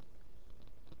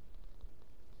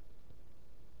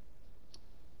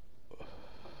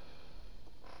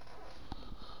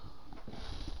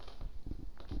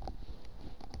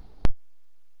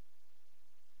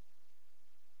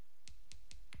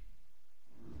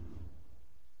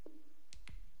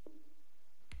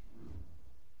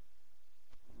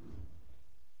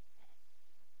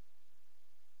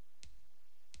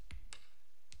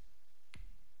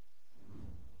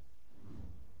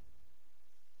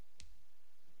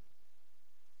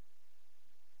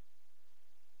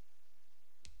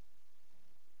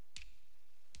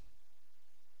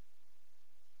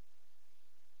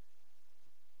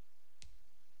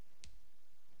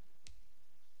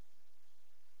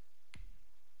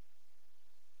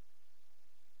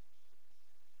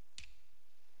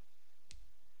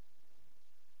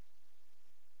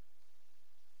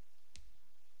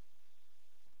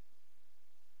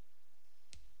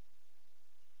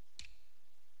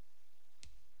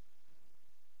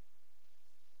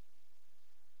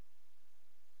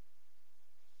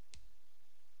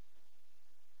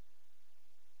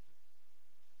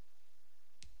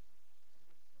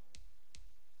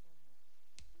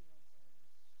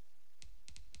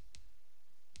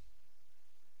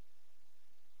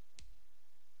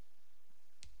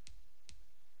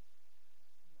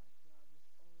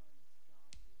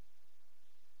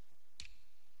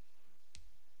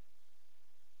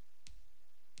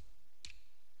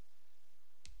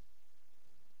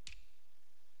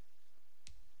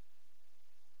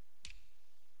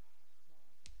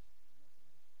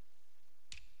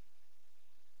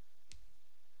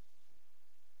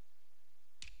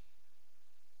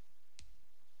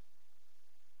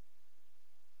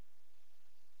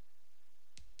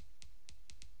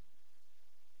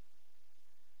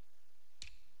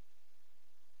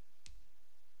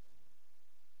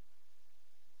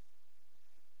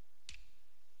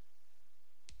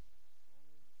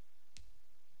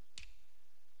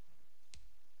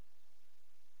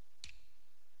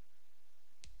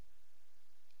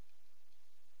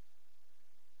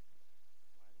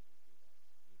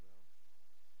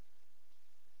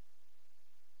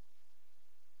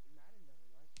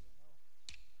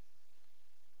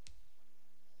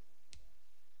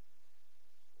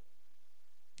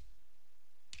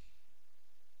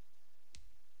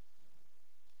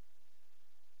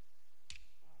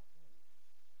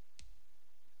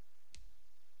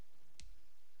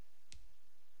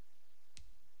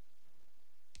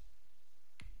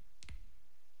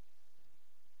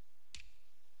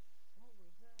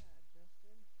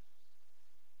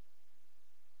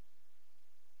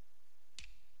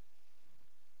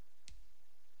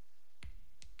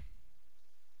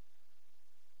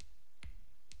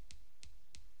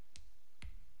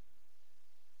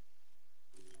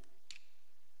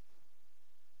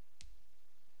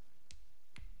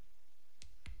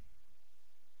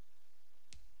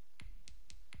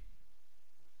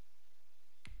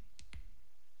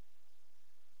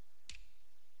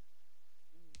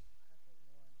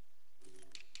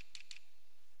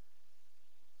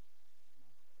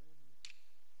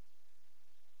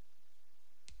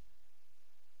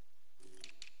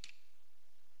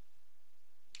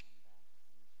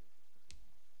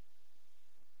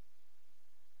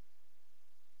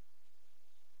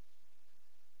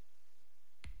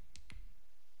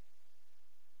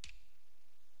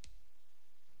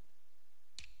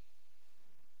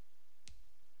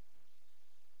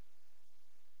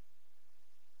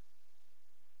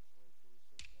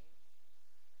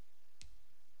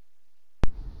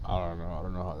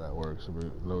 so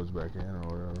it loads back in or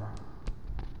whatever.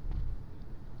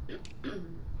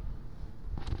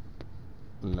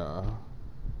 Nah.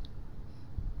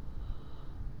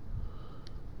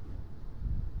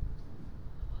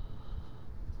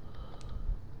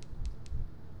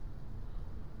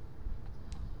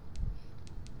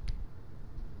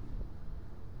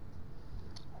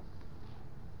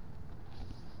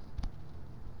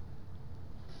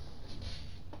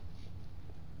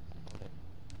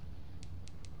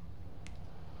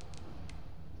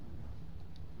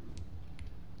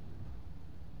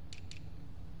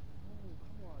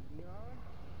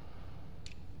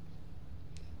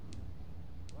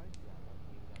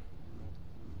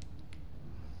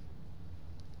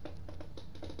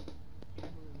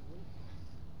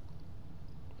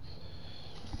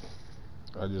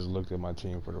 I just looked at my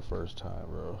team for the first time,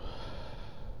 bro.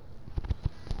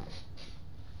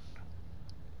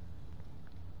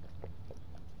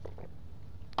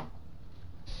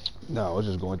 No, I was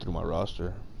just going through my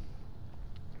roster.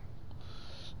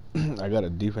 I got a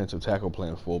defensive tackle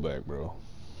playing fullback, bro.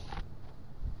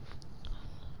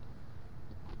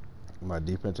 My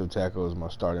defensive tackle is my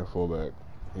starting fullback.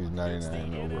 He's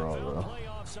 99 overall, bro.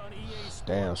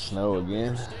 Damn, snow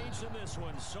again.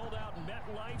 Sold out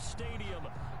MetLife Stadium,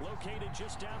 located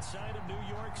just outside of New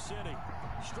York City.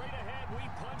 Straight ahead, we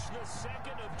punch the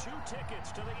second of 2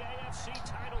 tickets to the AFC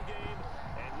title game,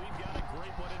 and we've got a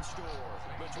great one in store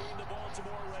between the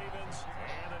Baltimore Ravens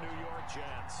and the New York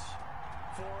Jets.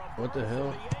 For a What the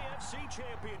hell? The AFC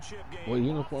Championship game. What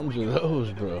uniforms are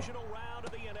those, bro? Round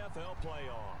of the NFL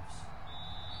playoffs.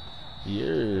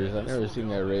 Years. I never seen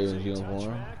that Ravens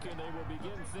uniform.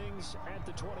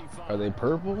 Are they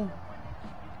purple?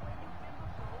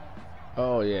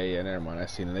 Oh yeah, never mind. I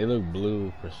seen it. They look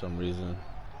blue for some reason.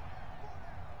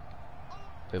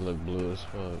 They look blue as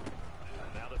fuck.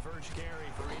 Now the first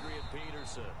carry for Adrian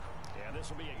Peterson. Yeah, this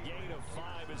will be a gain of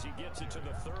 5 as he gets it to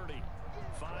the 30.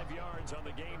 5 yards on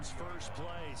the game's first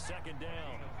play. Second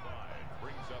down.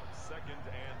 Brings up 2nd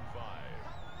and 5.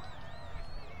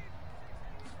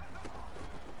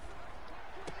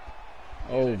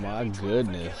 Oh my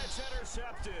goodness.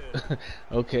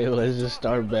 Okay, let's just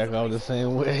start back off the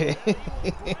same way.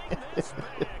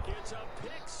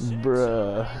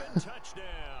 Bruh.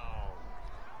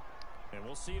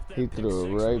 He threw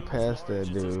it right past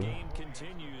that dude.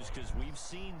 Because we've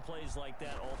seen plays like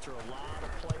that alter a lot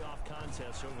of playoff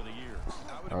contests over the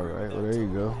years. Alright, well there you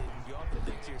go. You have to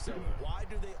think to yourself, why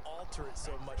do they alter it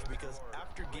so much? Because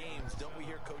after games, don't we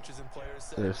hear coaches and players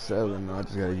say, There's 7, I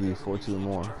just gotta give you 14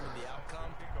 more.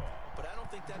 But I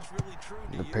don't think that's really true.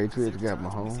 The Patriots got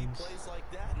Mahomes. Plays like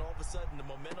that, and all of a sudden the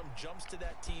momentum jumps to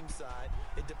that team side,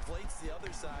 it deflates the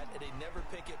other side, and they never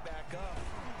pick it back up.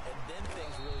 And then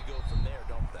things really go from there,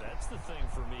 don't they? That's the thing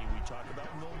for me. We talk about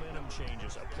momentum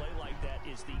changes. A play like that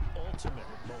is the ultimate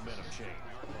momentum change.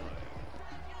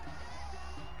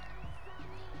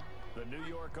 The New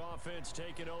York offense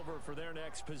taking over for their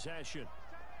next possession.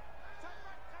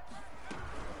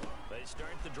 They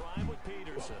start the drive with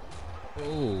Peterson.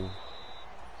 Oh.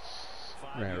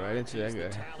 Ran right into that guy.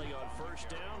 Tally on first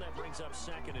down. That brings up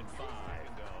 2nd and 5.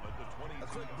 A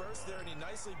quick burst there, and he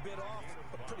nicely bit off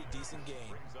a pretty decent gain.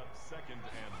 Brings up 2nd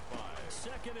and 5.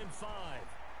 2nd and 5.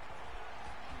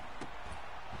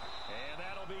 And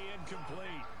that'll be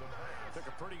incomplete. Took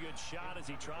a pretty good shot as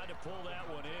he tried to pull that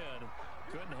one in.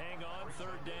 Couldn't hang on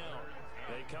 3rd down.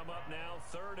 They come up now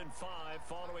 3rd and 5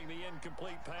 following the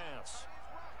incomplete pass.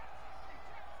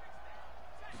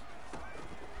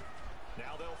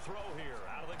 Now they'll throw here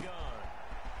out of the gun.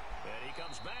 And he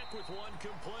comes back with one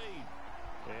complete.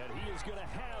 And he is going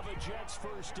to have a Jets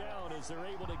first down as they're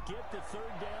able to get the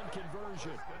 3rd down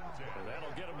conversion. And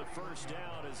that'll get them the first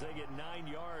down as they get 9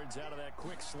 yards out of that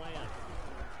quick slant.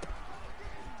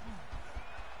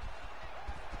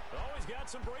 Oh, he's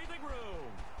got some breathing room.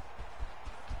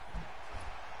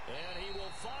 And he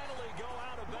will finally go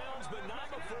out of bounds, but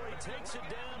not before he takes it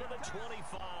down to the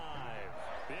 25.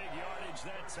 Big yardage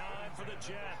that time for the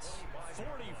Jets.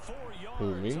 44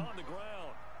 yards on the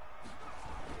ground.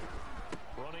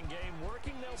 Running game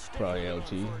working. They'll stay Probably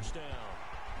LT. First down.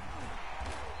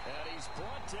 And he's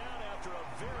brought down after a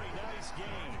very nice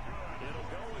gain. It'll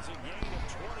go as a gain of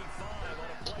 25 on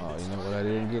a play. Oh, you know what I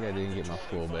didn't get? I didn't get my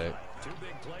fullback. 2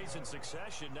 big plays in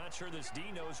succession. Not sure this D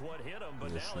knows what hit him,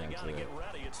 but now they got to get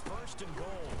ready. It's 1st and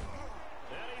goal.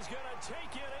 And he's going to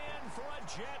take it in for a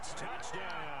Jets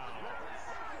touchdown.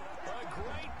 A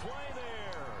great play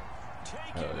there.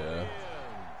 Take it in.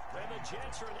 And the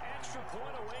Jets are an extra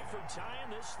point away from tying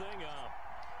this thing up.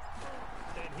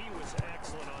 And he was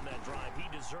excellent on that drive. He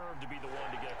deserved to be the one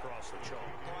to get across the chalk.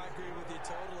 Oh, I agree with you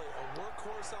totally. A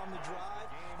workhorse on the drive,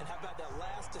 and how about that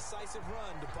last decisive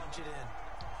run to punch it in?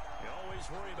 You always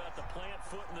worry about the plant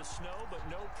foot in the snow, but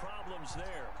no problems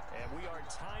there. And we are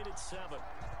tied at 7.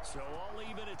 So all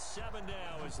even at 7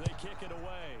 now as they kick it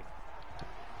away.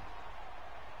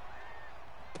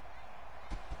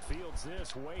 Fields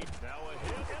this, wait, now a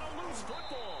hit and a loose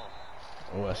football.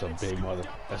 Oh, that's a big mother.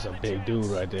 That's a big dude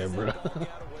right there, bro.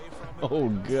 Oh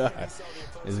God,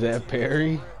 is that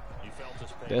Perry?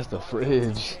 That's the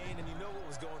fridge. And you know what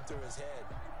was going through his head.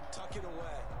 Tuck it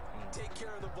away. Take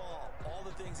care of the ball. All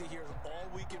the things he hears all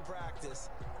week in practice,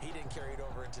 he didn't carry it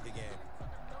over into the game.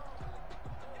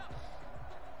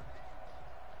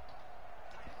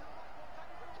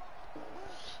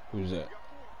 Who's that?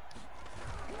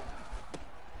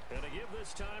 And to give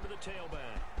this time to the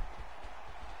tailback.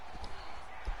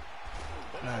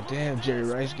 God damn, Jerry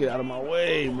Rice, get out of my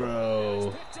way,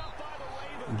 bro.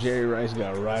 Jerry Rice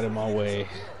got right in my way.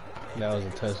 That was a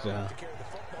touchdown.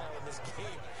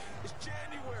 It's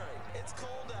January. It's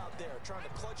cold out there. Trying to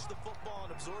clutch the football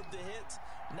and absorb the hits,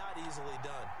 not easily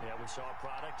done. Yeah, we saw a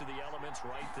product of the elements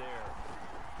right there.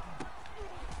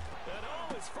 And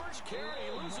oh, his first carry,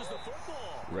 he loses the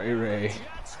football. Ray.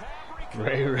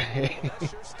 That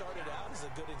sure started out as a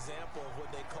good example of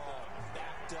what they call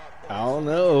backed up. I don't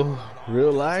know.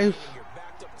 Real life? You're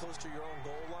backed up close to your own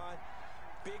goal line.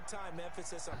 Big time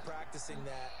emphasis on practicing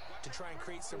that to try and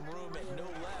create some room at no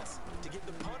less to give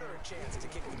the punter a chance to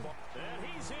kick the ball. And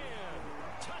he's in.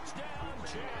 Touchdown,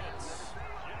 Jets.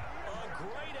 A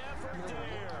great effort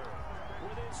there.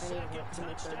 With his second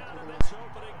touchdown of this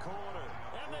opening quarter.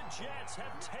 And the Jets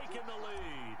have taken the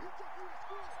lead.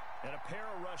 And a pair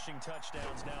of rushing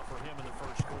touchdowns now for him in the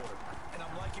first quarter. And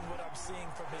I'm liking what I'm seeing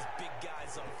from his big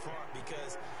guys up front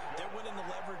because they're winning the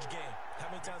leverage game. How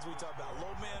many times we talk about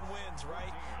low man wins, right?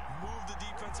 Move the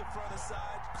defensive front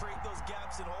aside, create those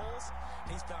gaps and holes.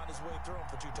 He's found his way through them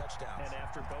for 2 touchdowns. And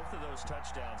after both of those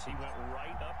touchdowns, he went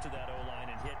right up to that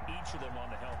O-line and hit each of them on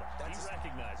the helmet. He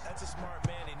recognized it. That's a smart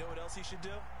man. You know what else he should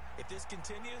do? If this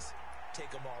continues,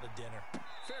 take them all to dinner.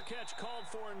 Fair catch called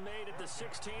for and made at the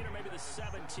 16 or maybe the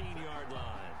 17-yard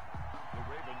line. The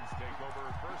Ravens take over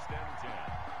first and 10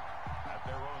 at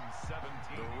their own 17.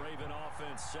 The Raven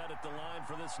offense set at the line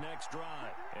for this next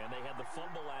drive. And they had the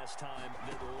fumble last time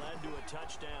that led to a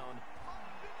touchdown.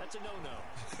 That's a no-no.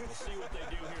 We'll see what they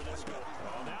do here this go.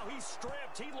 Oh, now he's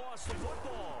stripped. He lost the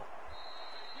football.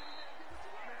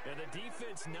 And the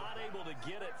defense not able to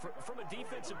get it. From a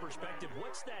defensive perspective,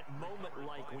 what's that moment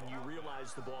like when you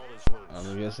realize the ball is loose?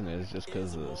 I'm guessing it's just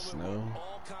because of the snow.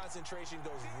 All concentration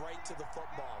goes right to the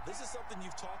football. This is something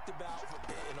you've talked about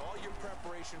in all your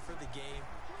preparation for the game.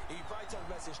 You probably talked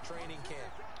about this training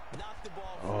camp. Knock the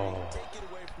ball free, take it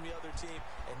away from the other team,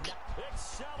 and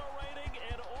accelerating,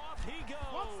 and off he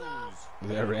goes. Is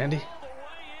that Randy? All the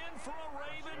way in for a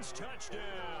Ravens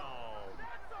touchdown.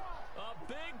 A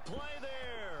big play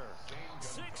there.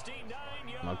 69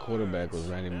 yards. My quarterback was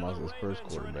Randy Moss's first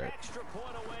quarterback. Extra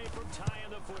point away from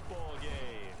tying the football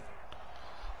game.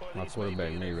 My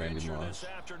quarterback made Randy Moss. This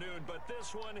afternoon, but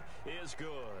this one is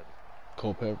good.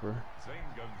 Culpepper.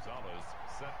 Zane Gonzalez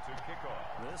set to kick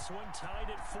off. This one tied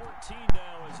at 14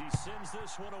 now as he sends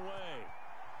this one away.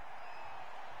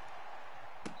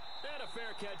 And a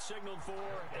fair catch signaled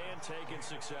for and taken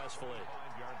successfully.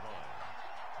 5-yard line.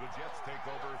 The Jets take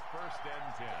over first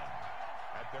and 10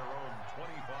 at their own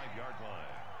 25-yard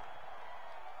line.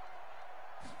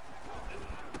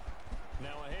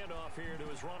 Now a handoff here to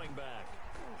his running back.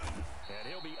 And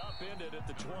he'll be upended at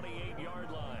the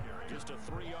 28-yard line. Just a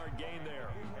 3-yard gain there.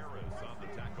 Harris on the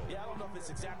tackle. yeah, I don't know if it's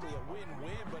exactly a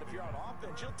win-win, but if you're on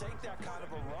offense, you'll take that kind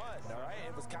of a run, all right?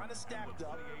 It was kind of stacked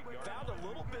up, found a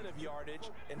little bit of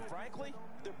yardage, and frankly,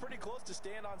 they're pretty close to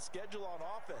staying on schedule on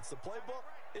offense. The playbook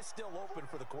is still open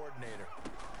for the coordinator.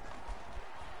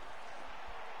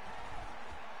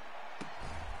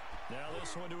 Now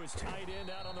this one to his tight end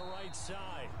out on the right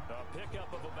side. A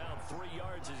pickup of about 3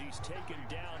 yards as he's taken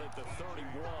down at the 31.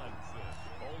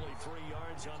 Only 3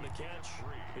 yards on the catch.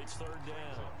 It's third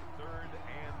down. 3rd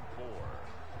and 4.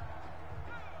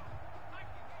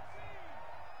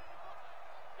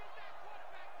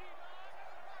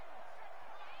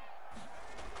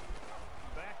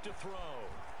 Back to throw.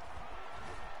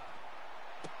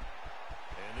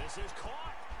 And this is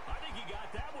caught. I think he got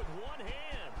that with one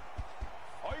hand.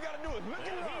 All you got to do is look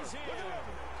at it. He's in.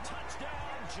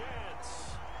 Touchdown,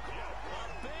 Jets.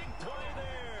 A big play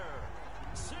there.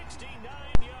 69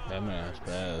 yards. That man's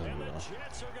fast, and bro. the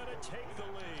Jets are going to take the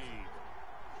lead.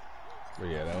 But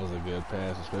yeah, that was a good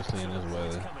pass, especially in this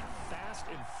weather. Coming fast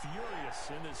and furious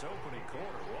in this opening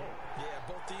quarter. Whoa. Yeah,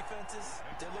 both defenses,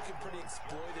 they're looking pretty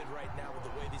exploited right now with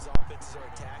the way these offenses are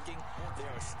attacking. They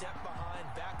are a step behind,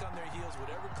 back on their heels,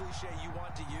 whatever cliche you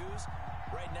want to use.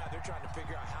 Right now, they're trying to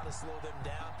figure out how to slow them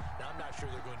down. Now, I'm not sure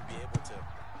they're going to be able to.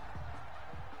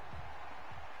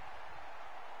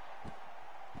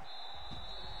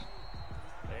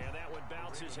 And that one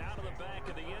bounces out of the back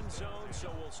of the end zone,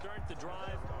 so we'll start the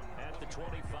drive at the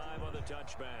 25 on the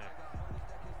touchback.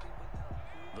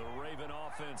 The Raven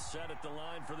offense set at the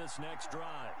line for this next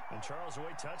drive. And Charles, the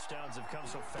way touchdowns have come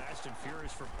so fast and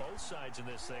furious for both sides in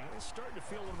this thing, it's starting to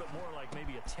feel a little bit more like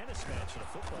maybe a tennis match in a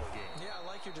football game. Yeah, I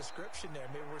like your description there.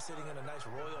 Maybe we're sitting in a nice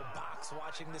royal box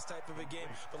watching this type of a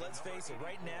game. But let's face it,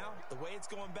 right now, the way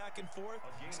it's going back and forth,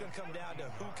 it's going to come down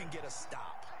to who can get a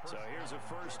stop. So here's a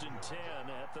 1st and 10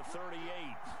 at the 38.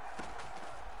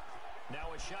 Now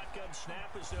a shotgun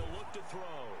snap as they'll look to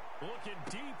throw. Looking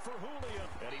deep for Julio.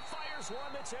 And he fires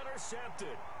one that's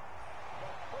intercepted.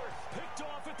 Picked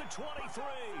off at the 23.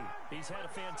 He's had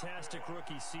a fantastic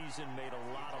rookie season, made a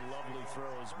lot of lovely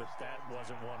throws, but that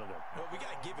wasn't one of them. Well, we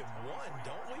got to give him one,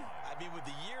 don't we? I mean, with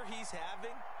the year he's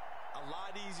having, a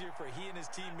lot easier for he and his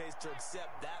teammates to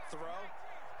accept that throw,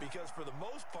 because for the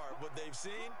most part, what they've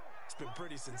seen, it's been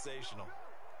pretty sensational.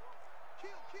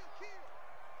 Kill.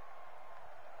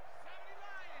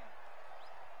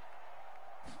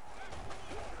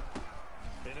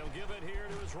 And he'll give it here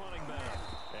to his running back.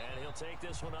 And he'll take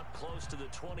this one up close to the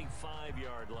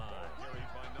 25-yard line.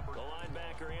 The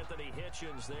linebacker, Anthony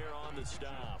Hitchens, there on the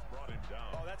stop.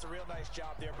 Oh, that's a real nice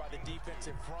job there by the defense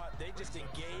in front. They just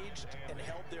engaged and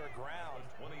held their ground.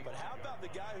 But how about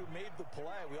the guy who made the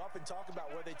play? We often talk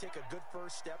about whether they take a good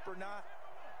first step or not.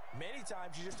 Many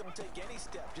times you just don't take any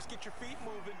step. Just get your feet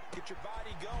moving, get your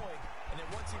body going, and then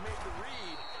once he made the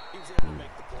read, he was able to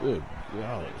make the play. Good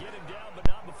God. They get him down, but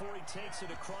not before he takes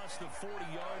it across the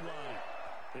 40-yard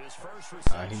line. His first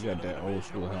reception. He got that old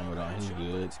school helmet on. He's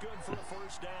good. It's good for a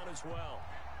 1st down as well.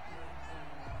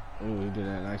 Oh, he did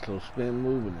that nice little spin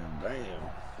move and then bam.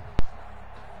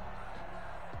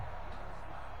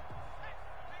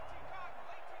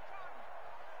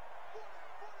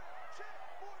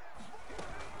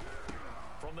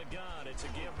 From the gun, it's a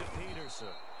give to Peterson.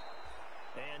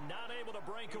 And not able to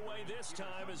break away this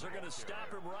time as they're going to stop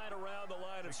him right around the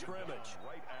line of scrimmage.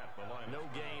 No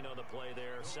gain on the play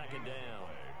there, 2nd down.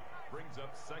 Brings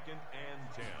up 2nd and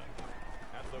 10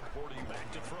 at the 40. Back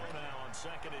to throw now on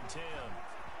 2nd and 10.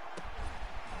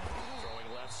 Throwing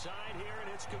left side here, and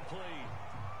it's complete.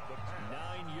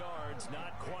 9 yards,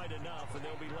 not quite enough, and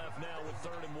they'll be left now with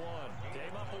 3rd and 1.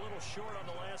 Came up a little short on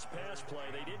the last pass play.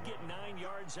 They did get 9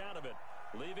 yards out of it,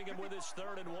 leaving him with his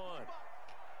 3rd and 1.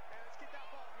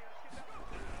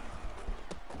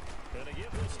 And they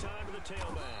give this time to the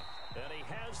tailback. And he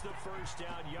has the 1st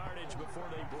down yardage before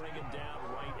they bring him down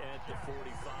right at the 45.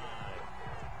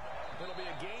 It'll be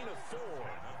a gain of 4.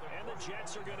 And the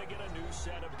Jets are going to get a new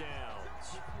set of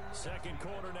downs. 2nd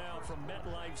quarter now from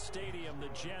MetLife Stadium. The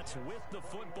Jets with the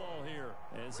football here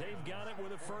as they've got it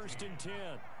with a 1st and 10.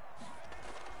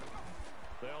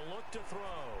 They'll look to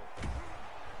throw.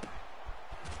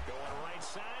 Going right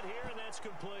side here, and that's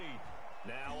complete.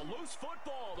 Now a loose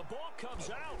football. The ball comes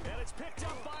out, and it's picked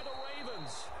up by the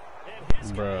Ravens. And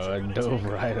his Bro, I dove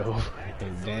right over.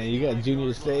 Damn, you got Junior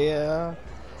to stay out?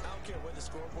 I don't care what the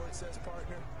scoreboard says,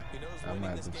 partner. He knows I'm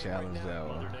going to have to challenge that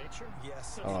one.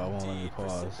 Yes, Oh, I won't let me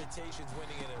pause.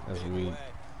 That's weak.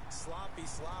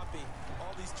 Sloppy.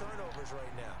 All these turnovers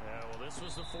right now. Yeah, well, this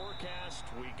was the forecast.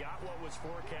 We got what was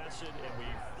forecasted, and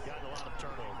we've gotten a lot of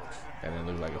turnovers. And it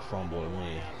looked like a fumble to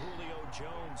me. Julio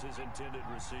Jones, his intended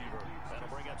receiver. That'll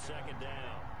bring up 2nd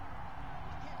down.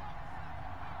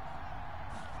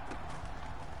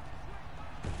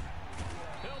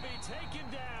 He'll be taken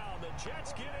down. The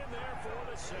Jets get in there for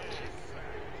the save.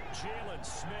 Jalen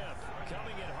Smith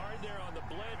coming in hard there on the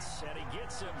blitz, and he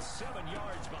gets him 7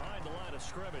 yards behind the line of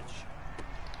scrimmage.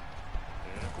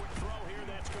 And a quick throw here,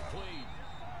 that's complete.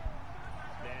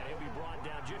 And he'll be brought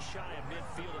down just shy of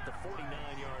midfield at the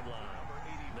 49-yard line.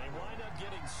 They wind up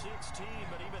getting 16,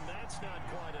 but even that's not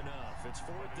quite enough. It's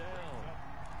 4th down.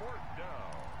 4th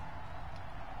down.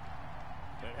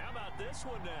 And how about this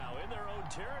one now? In their own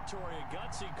territory, a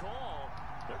gutsy call.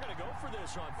 They're going to go for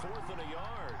this on 4th and a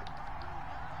yard.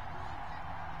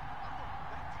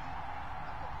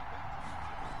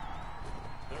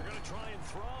 They're going to try and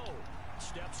throw.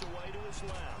 Steps away to his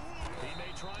left. He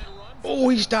may try and run. Oh,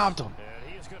 he stopped him.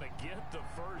 And he is going to get the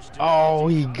 1st. Oh,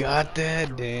 he got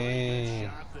that? Dang.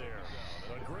 A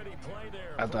gritty play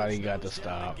there. I thought he got the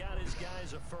stop. Got his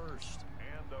guys a 1st.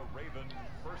 And the Raven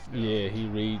 1st down. Yeah, he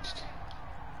reached.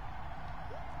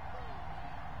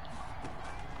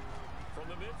 From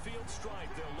midfield strike.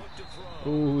 They'll look to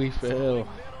throw. Ooh, he fell. Middle,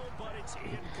 but it's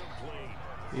incomplete.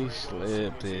 He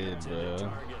slipped it, bro. And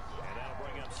that'll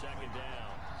bring up second down.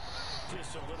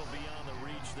 Just a little beyond the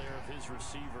reach there of his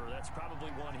receiver. That's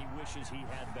probably one he wishes he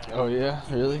had back. Oh, yeah?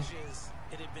 Really?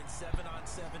 It had been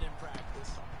 7-on-7 in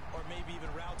practice, or maybe even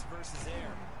routes versus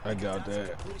air. I doubt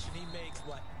that. Completion he makes,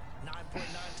 what, 9.9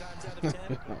 times out of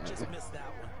 10? Just missed that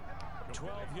one.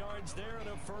 12 yards there and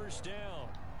a first down.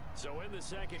 So in the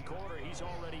second quarter, he's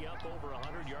already up over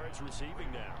 100 yards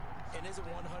receiving now. And isn't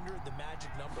 100 the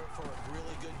magic number for a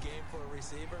really good game for a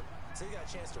receiver? So he got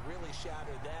a chance to really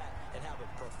shatter that and have a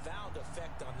profound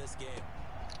effect on this game.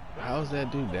 How's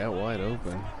that dude that wide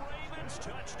open? Ravens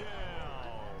touchdown.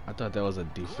 I thought that was a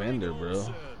defender, bro.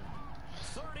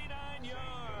 39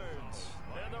 yards.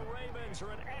 And the Ravens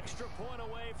are an extra point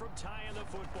away from tying the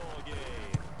football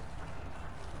game.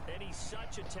 And he's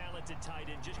such a talented tight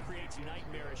end, just creates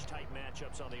nightmarish type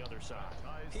matchups on the other side.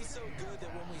 He's so good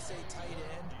that when we say tight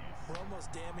end, we're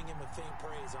almost damning him with faint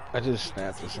praise, aren't we? I just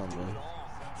snapped or something.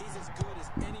 He's as good as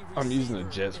any receiver. I'm using a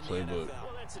Jets in the playbook. NFL.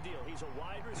 Well, that's the deal. He's a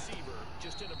wide receiver,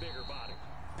 just in a bigger body.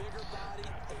 Bigger body.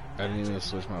 I didn't even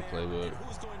switch my playbook.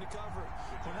 Who's going to cover it?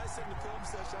 When I sit in the film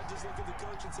session, I just look at the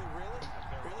coach and say, really?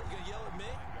 Really? You going to yell at me?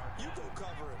 You go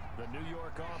cover it. The New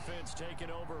York offense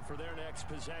taking over for their next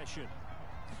possession.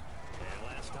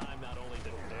 And last time, not only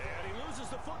did he loses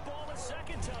the football a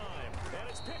second time. And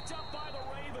it's picked up by the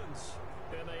Ravens.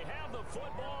 And they have the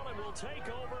football and will take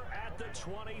over at the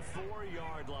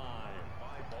 24-yard line.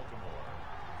 By Baltimore.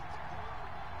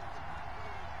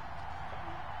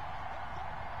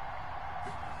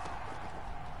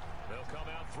 They'll come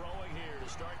out throwing here to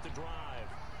start the drive.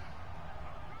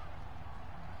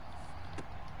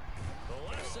 The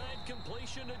left side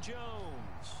completion to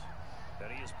Jones.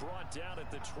 And he is brought down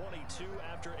at the 22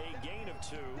 after a gain of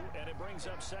 2, and it brings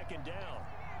up second down.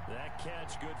 That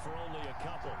catch good for only a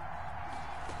couple.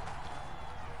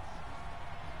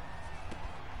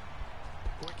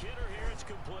 Quick hitter here, it's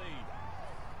complete.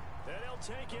 And he'll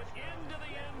take it into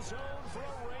the end zone for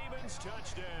a Ravens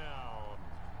touchdown.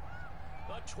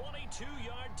 A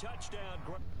 22-yard touchdown.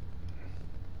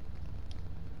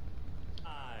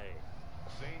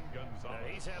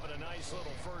 He's having a nice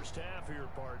little first half here,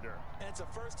 partner. And it's a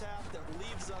first half that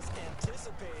leaves us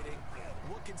anticipating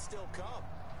what can still come.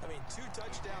 I mean, 2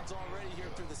 touchdowns already here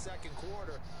through the second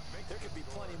quarter. There could be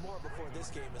plenty more before this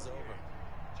game is over.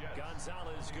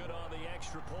 Gonzalez good on the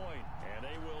extra point, and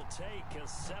they will take a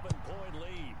 7-point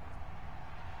lead.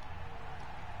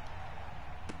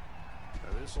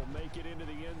 This will make it into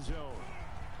the end zone.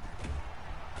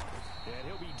 And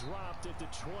he'll be dropped at the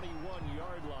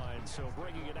 21-yard line, so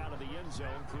bringing it out of the end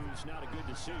zone proves not a good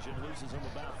decision, loses him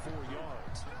about 4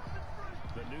 yards.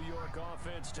 The New York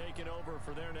offense taking over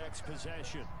for their next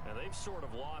possession. And they've sort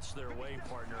of lost their way,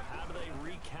 partner. How do they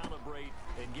recalibrate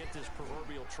and get this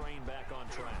proverbial train back on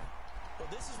track? Well,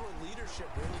 this is where leadership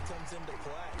really comes into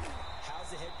play.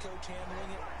 How's the head coach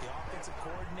handling it? The offensive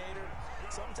coordinator?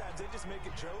 Sometimes they just make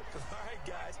a joke. All right,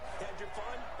 guys, had your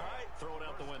fun? All right. Throw it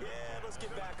out the window. Yeah, let's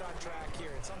get back on track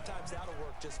here. And sometimes that'll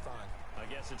work just fine. I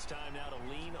guess it's time now to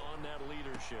lean on that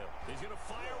leadership. He's going to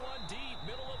fire one deep,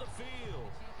 middle of the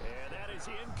field. And that is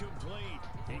incomplete.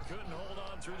 He couldn't hold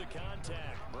on through the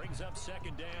contact. Brings up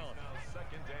second down. Now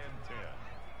 2nd and 10.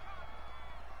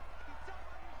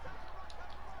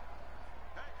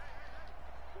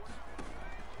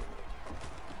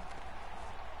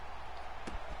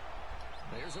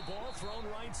 There's a ball thrown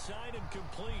right side and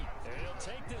complete. And he'll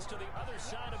take this to the other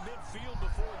side of midfield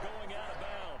before going out of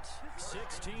bounds.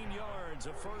 16 yards,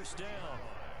 a first down.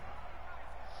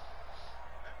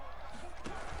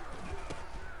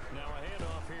 Now a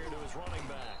handoff here to his running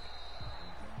back.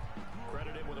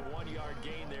 Credited with a 1-yard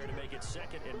gain there to make it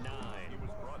 2nd and 9.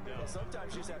 Well,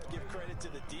 sometimes you just have to give credit to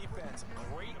the defense.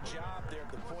 Great job there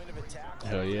at the point of attack.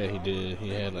 Hell yeah, he did. He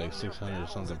had like 600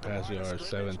 something pass yards,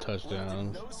 7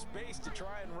 touchdowns. No space to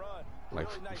try and run. Like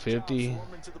Really nice 50. job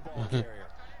swarming to the ball carrier.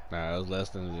 Nah, it was less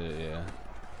than that, yeah.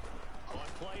 On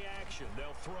play action,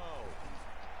 they'll throw.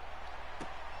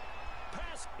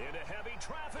 Pass into heavy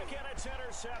traffic, and it's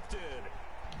intercepted.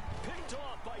 Picked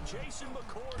off by Jason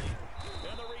McCourty.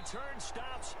 And the return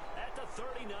stops at the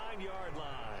 39-yard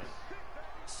line.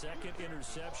 Second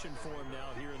interception for him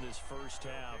now here in this first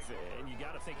half. And you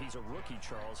got to think he's a rookie,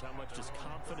 Charles. How much does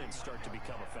confidence start to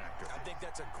become a factor? I think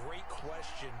that's a great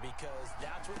question because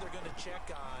that's what they're going to check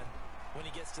on when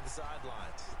he gets to the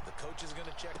sidelines. The coach is going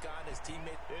to check on his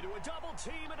teammate. Into a double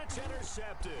team, and it's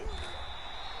intercepted.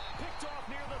 Picked off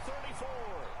near the 34.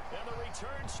 And the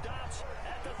return stops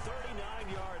at the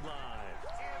 39-yard line.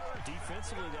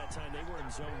 Defensively that time, they were in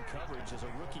zone coverage. As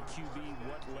a rookie QB,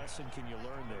 what lesson can you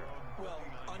learn there? Well,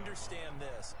 understand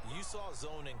this. You saw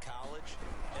zone in college,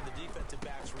 and the defensive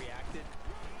backs reacted,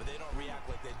 but they don't react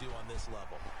like they do on this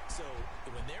level. So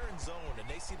when they're in zone and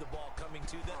they see the ball coming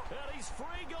to them. And he's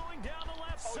free going down the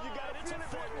left side. It's a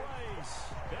foot race.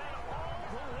 And all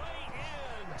the way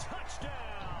in.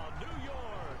 Touchdown, New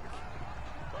York.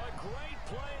 A great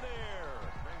play there.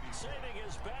 Saving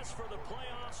his best for the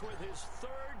playoffs with his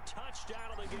third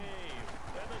touchdown of the game.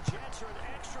 And the Jets are an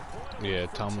extra point away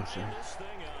from Tomlinson. tying this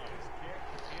thing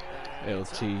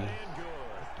up. LT.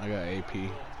 I got AP.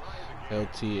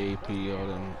 LT, AP,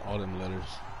 all them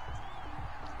letters.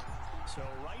 So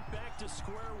right back to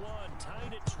square one,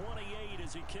 tied at 28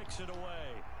 as he kicks it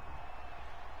away.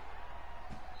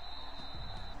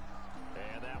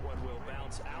 And that one will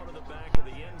bounce out of the back of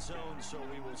the end zone, so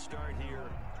we will start here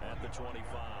at the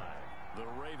 25. The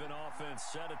Raven offense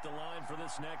set at the line for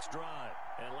this next drive.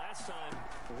 And last time,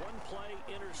 one play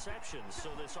interceptions. So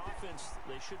this offense,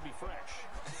 they should be fresh.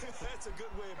 That's a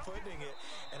good way of putting it.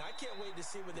 And I can't wait to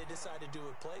see what they decide to do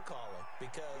with play calling.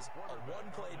 Because a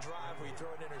one-play drive where you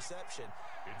throw an interception,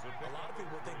 a lot of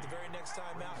people think the very next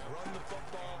time out, run the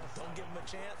football, don't give them a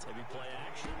chance. Maybe play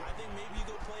action. I think maybe you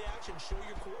go play action, show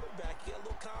your quarterback, get a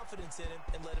little confidence in him,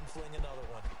 and let him fling another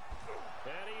one.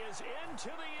 And he is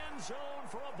into the end zone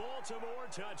for a Baltimore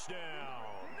touchdown.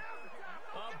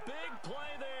 A big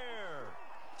play there.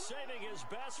 Saving his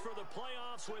best for the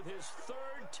playoffs with his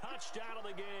third touchdown of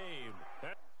the game.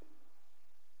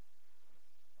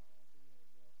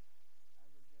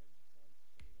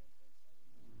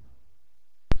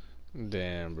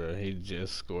 Damn, bro, he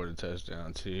just scored a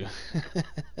touchdown too.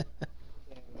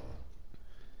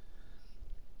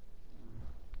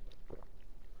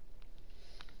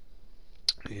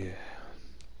 Yeah.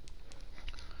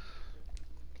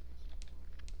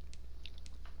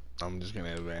 I'm just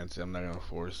gonna advance it. I'm not gonna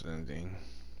force anything.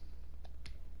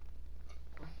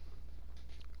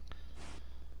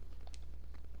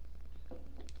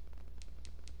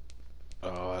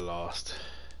 Oh, I lost.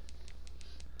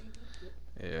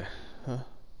 Yeah. Huh?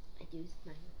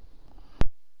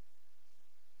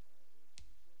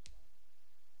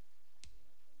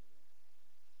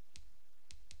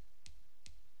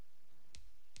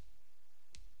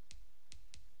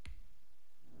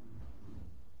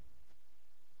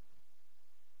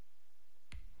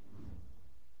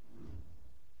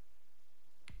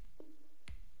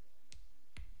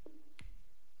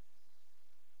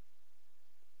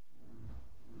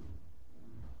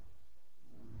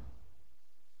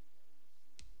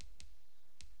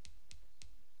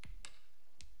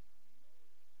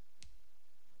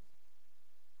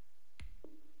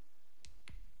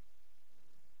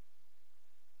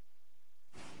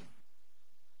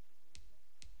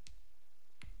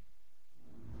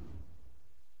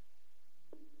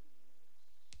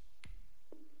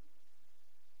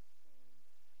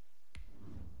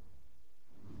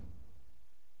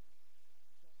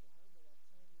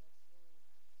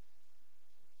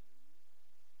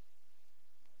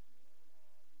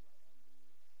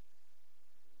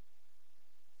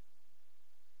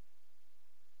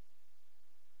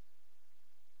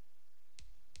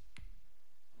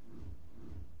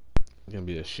 Gonna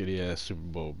be a shitty ass Super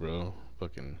Bowl, bro.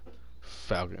 Fucking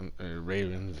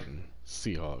Ravens and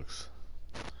Seahawks.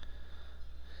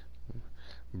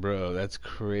 Bro, that's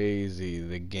crazy.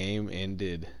 The game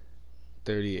ended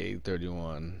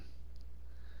 38-31.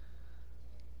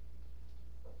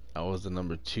 I was the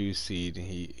number 2 seed and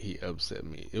he upset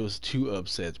me. It was 2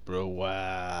 upsets, bro.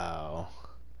 Wow.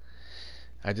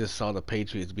 I just saw the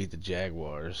Patriots beat the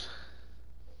Jaguars.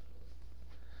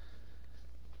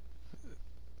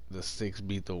 The 6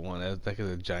 beat the 1. That's like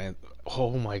a giant.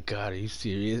 Oh my god, are you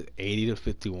serious?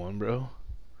 80-51, bro.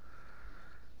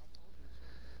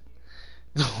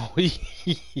 Oh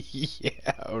yeah,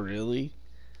 really?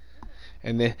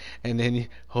 And then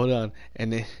hold on,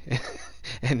 and then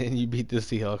and then you beat the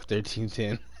Seahawks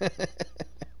 13-10.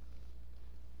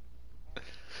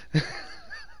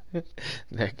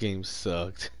 That game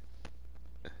sucked.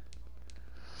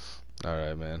 All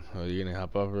right, man. Are you gonna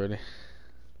hop off already?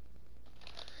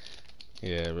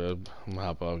 Yeah, bro. I'm gonna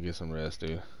hop off, get some rest,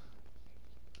 dude.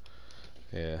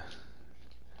 Yeah.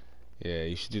 Yeah,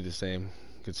 you should do the same.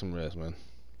 Get some rest, man.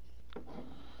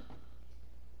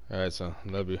 Alright, son.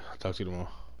 Love you. I'll talk to you tomorrow.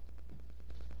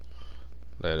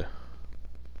 Later.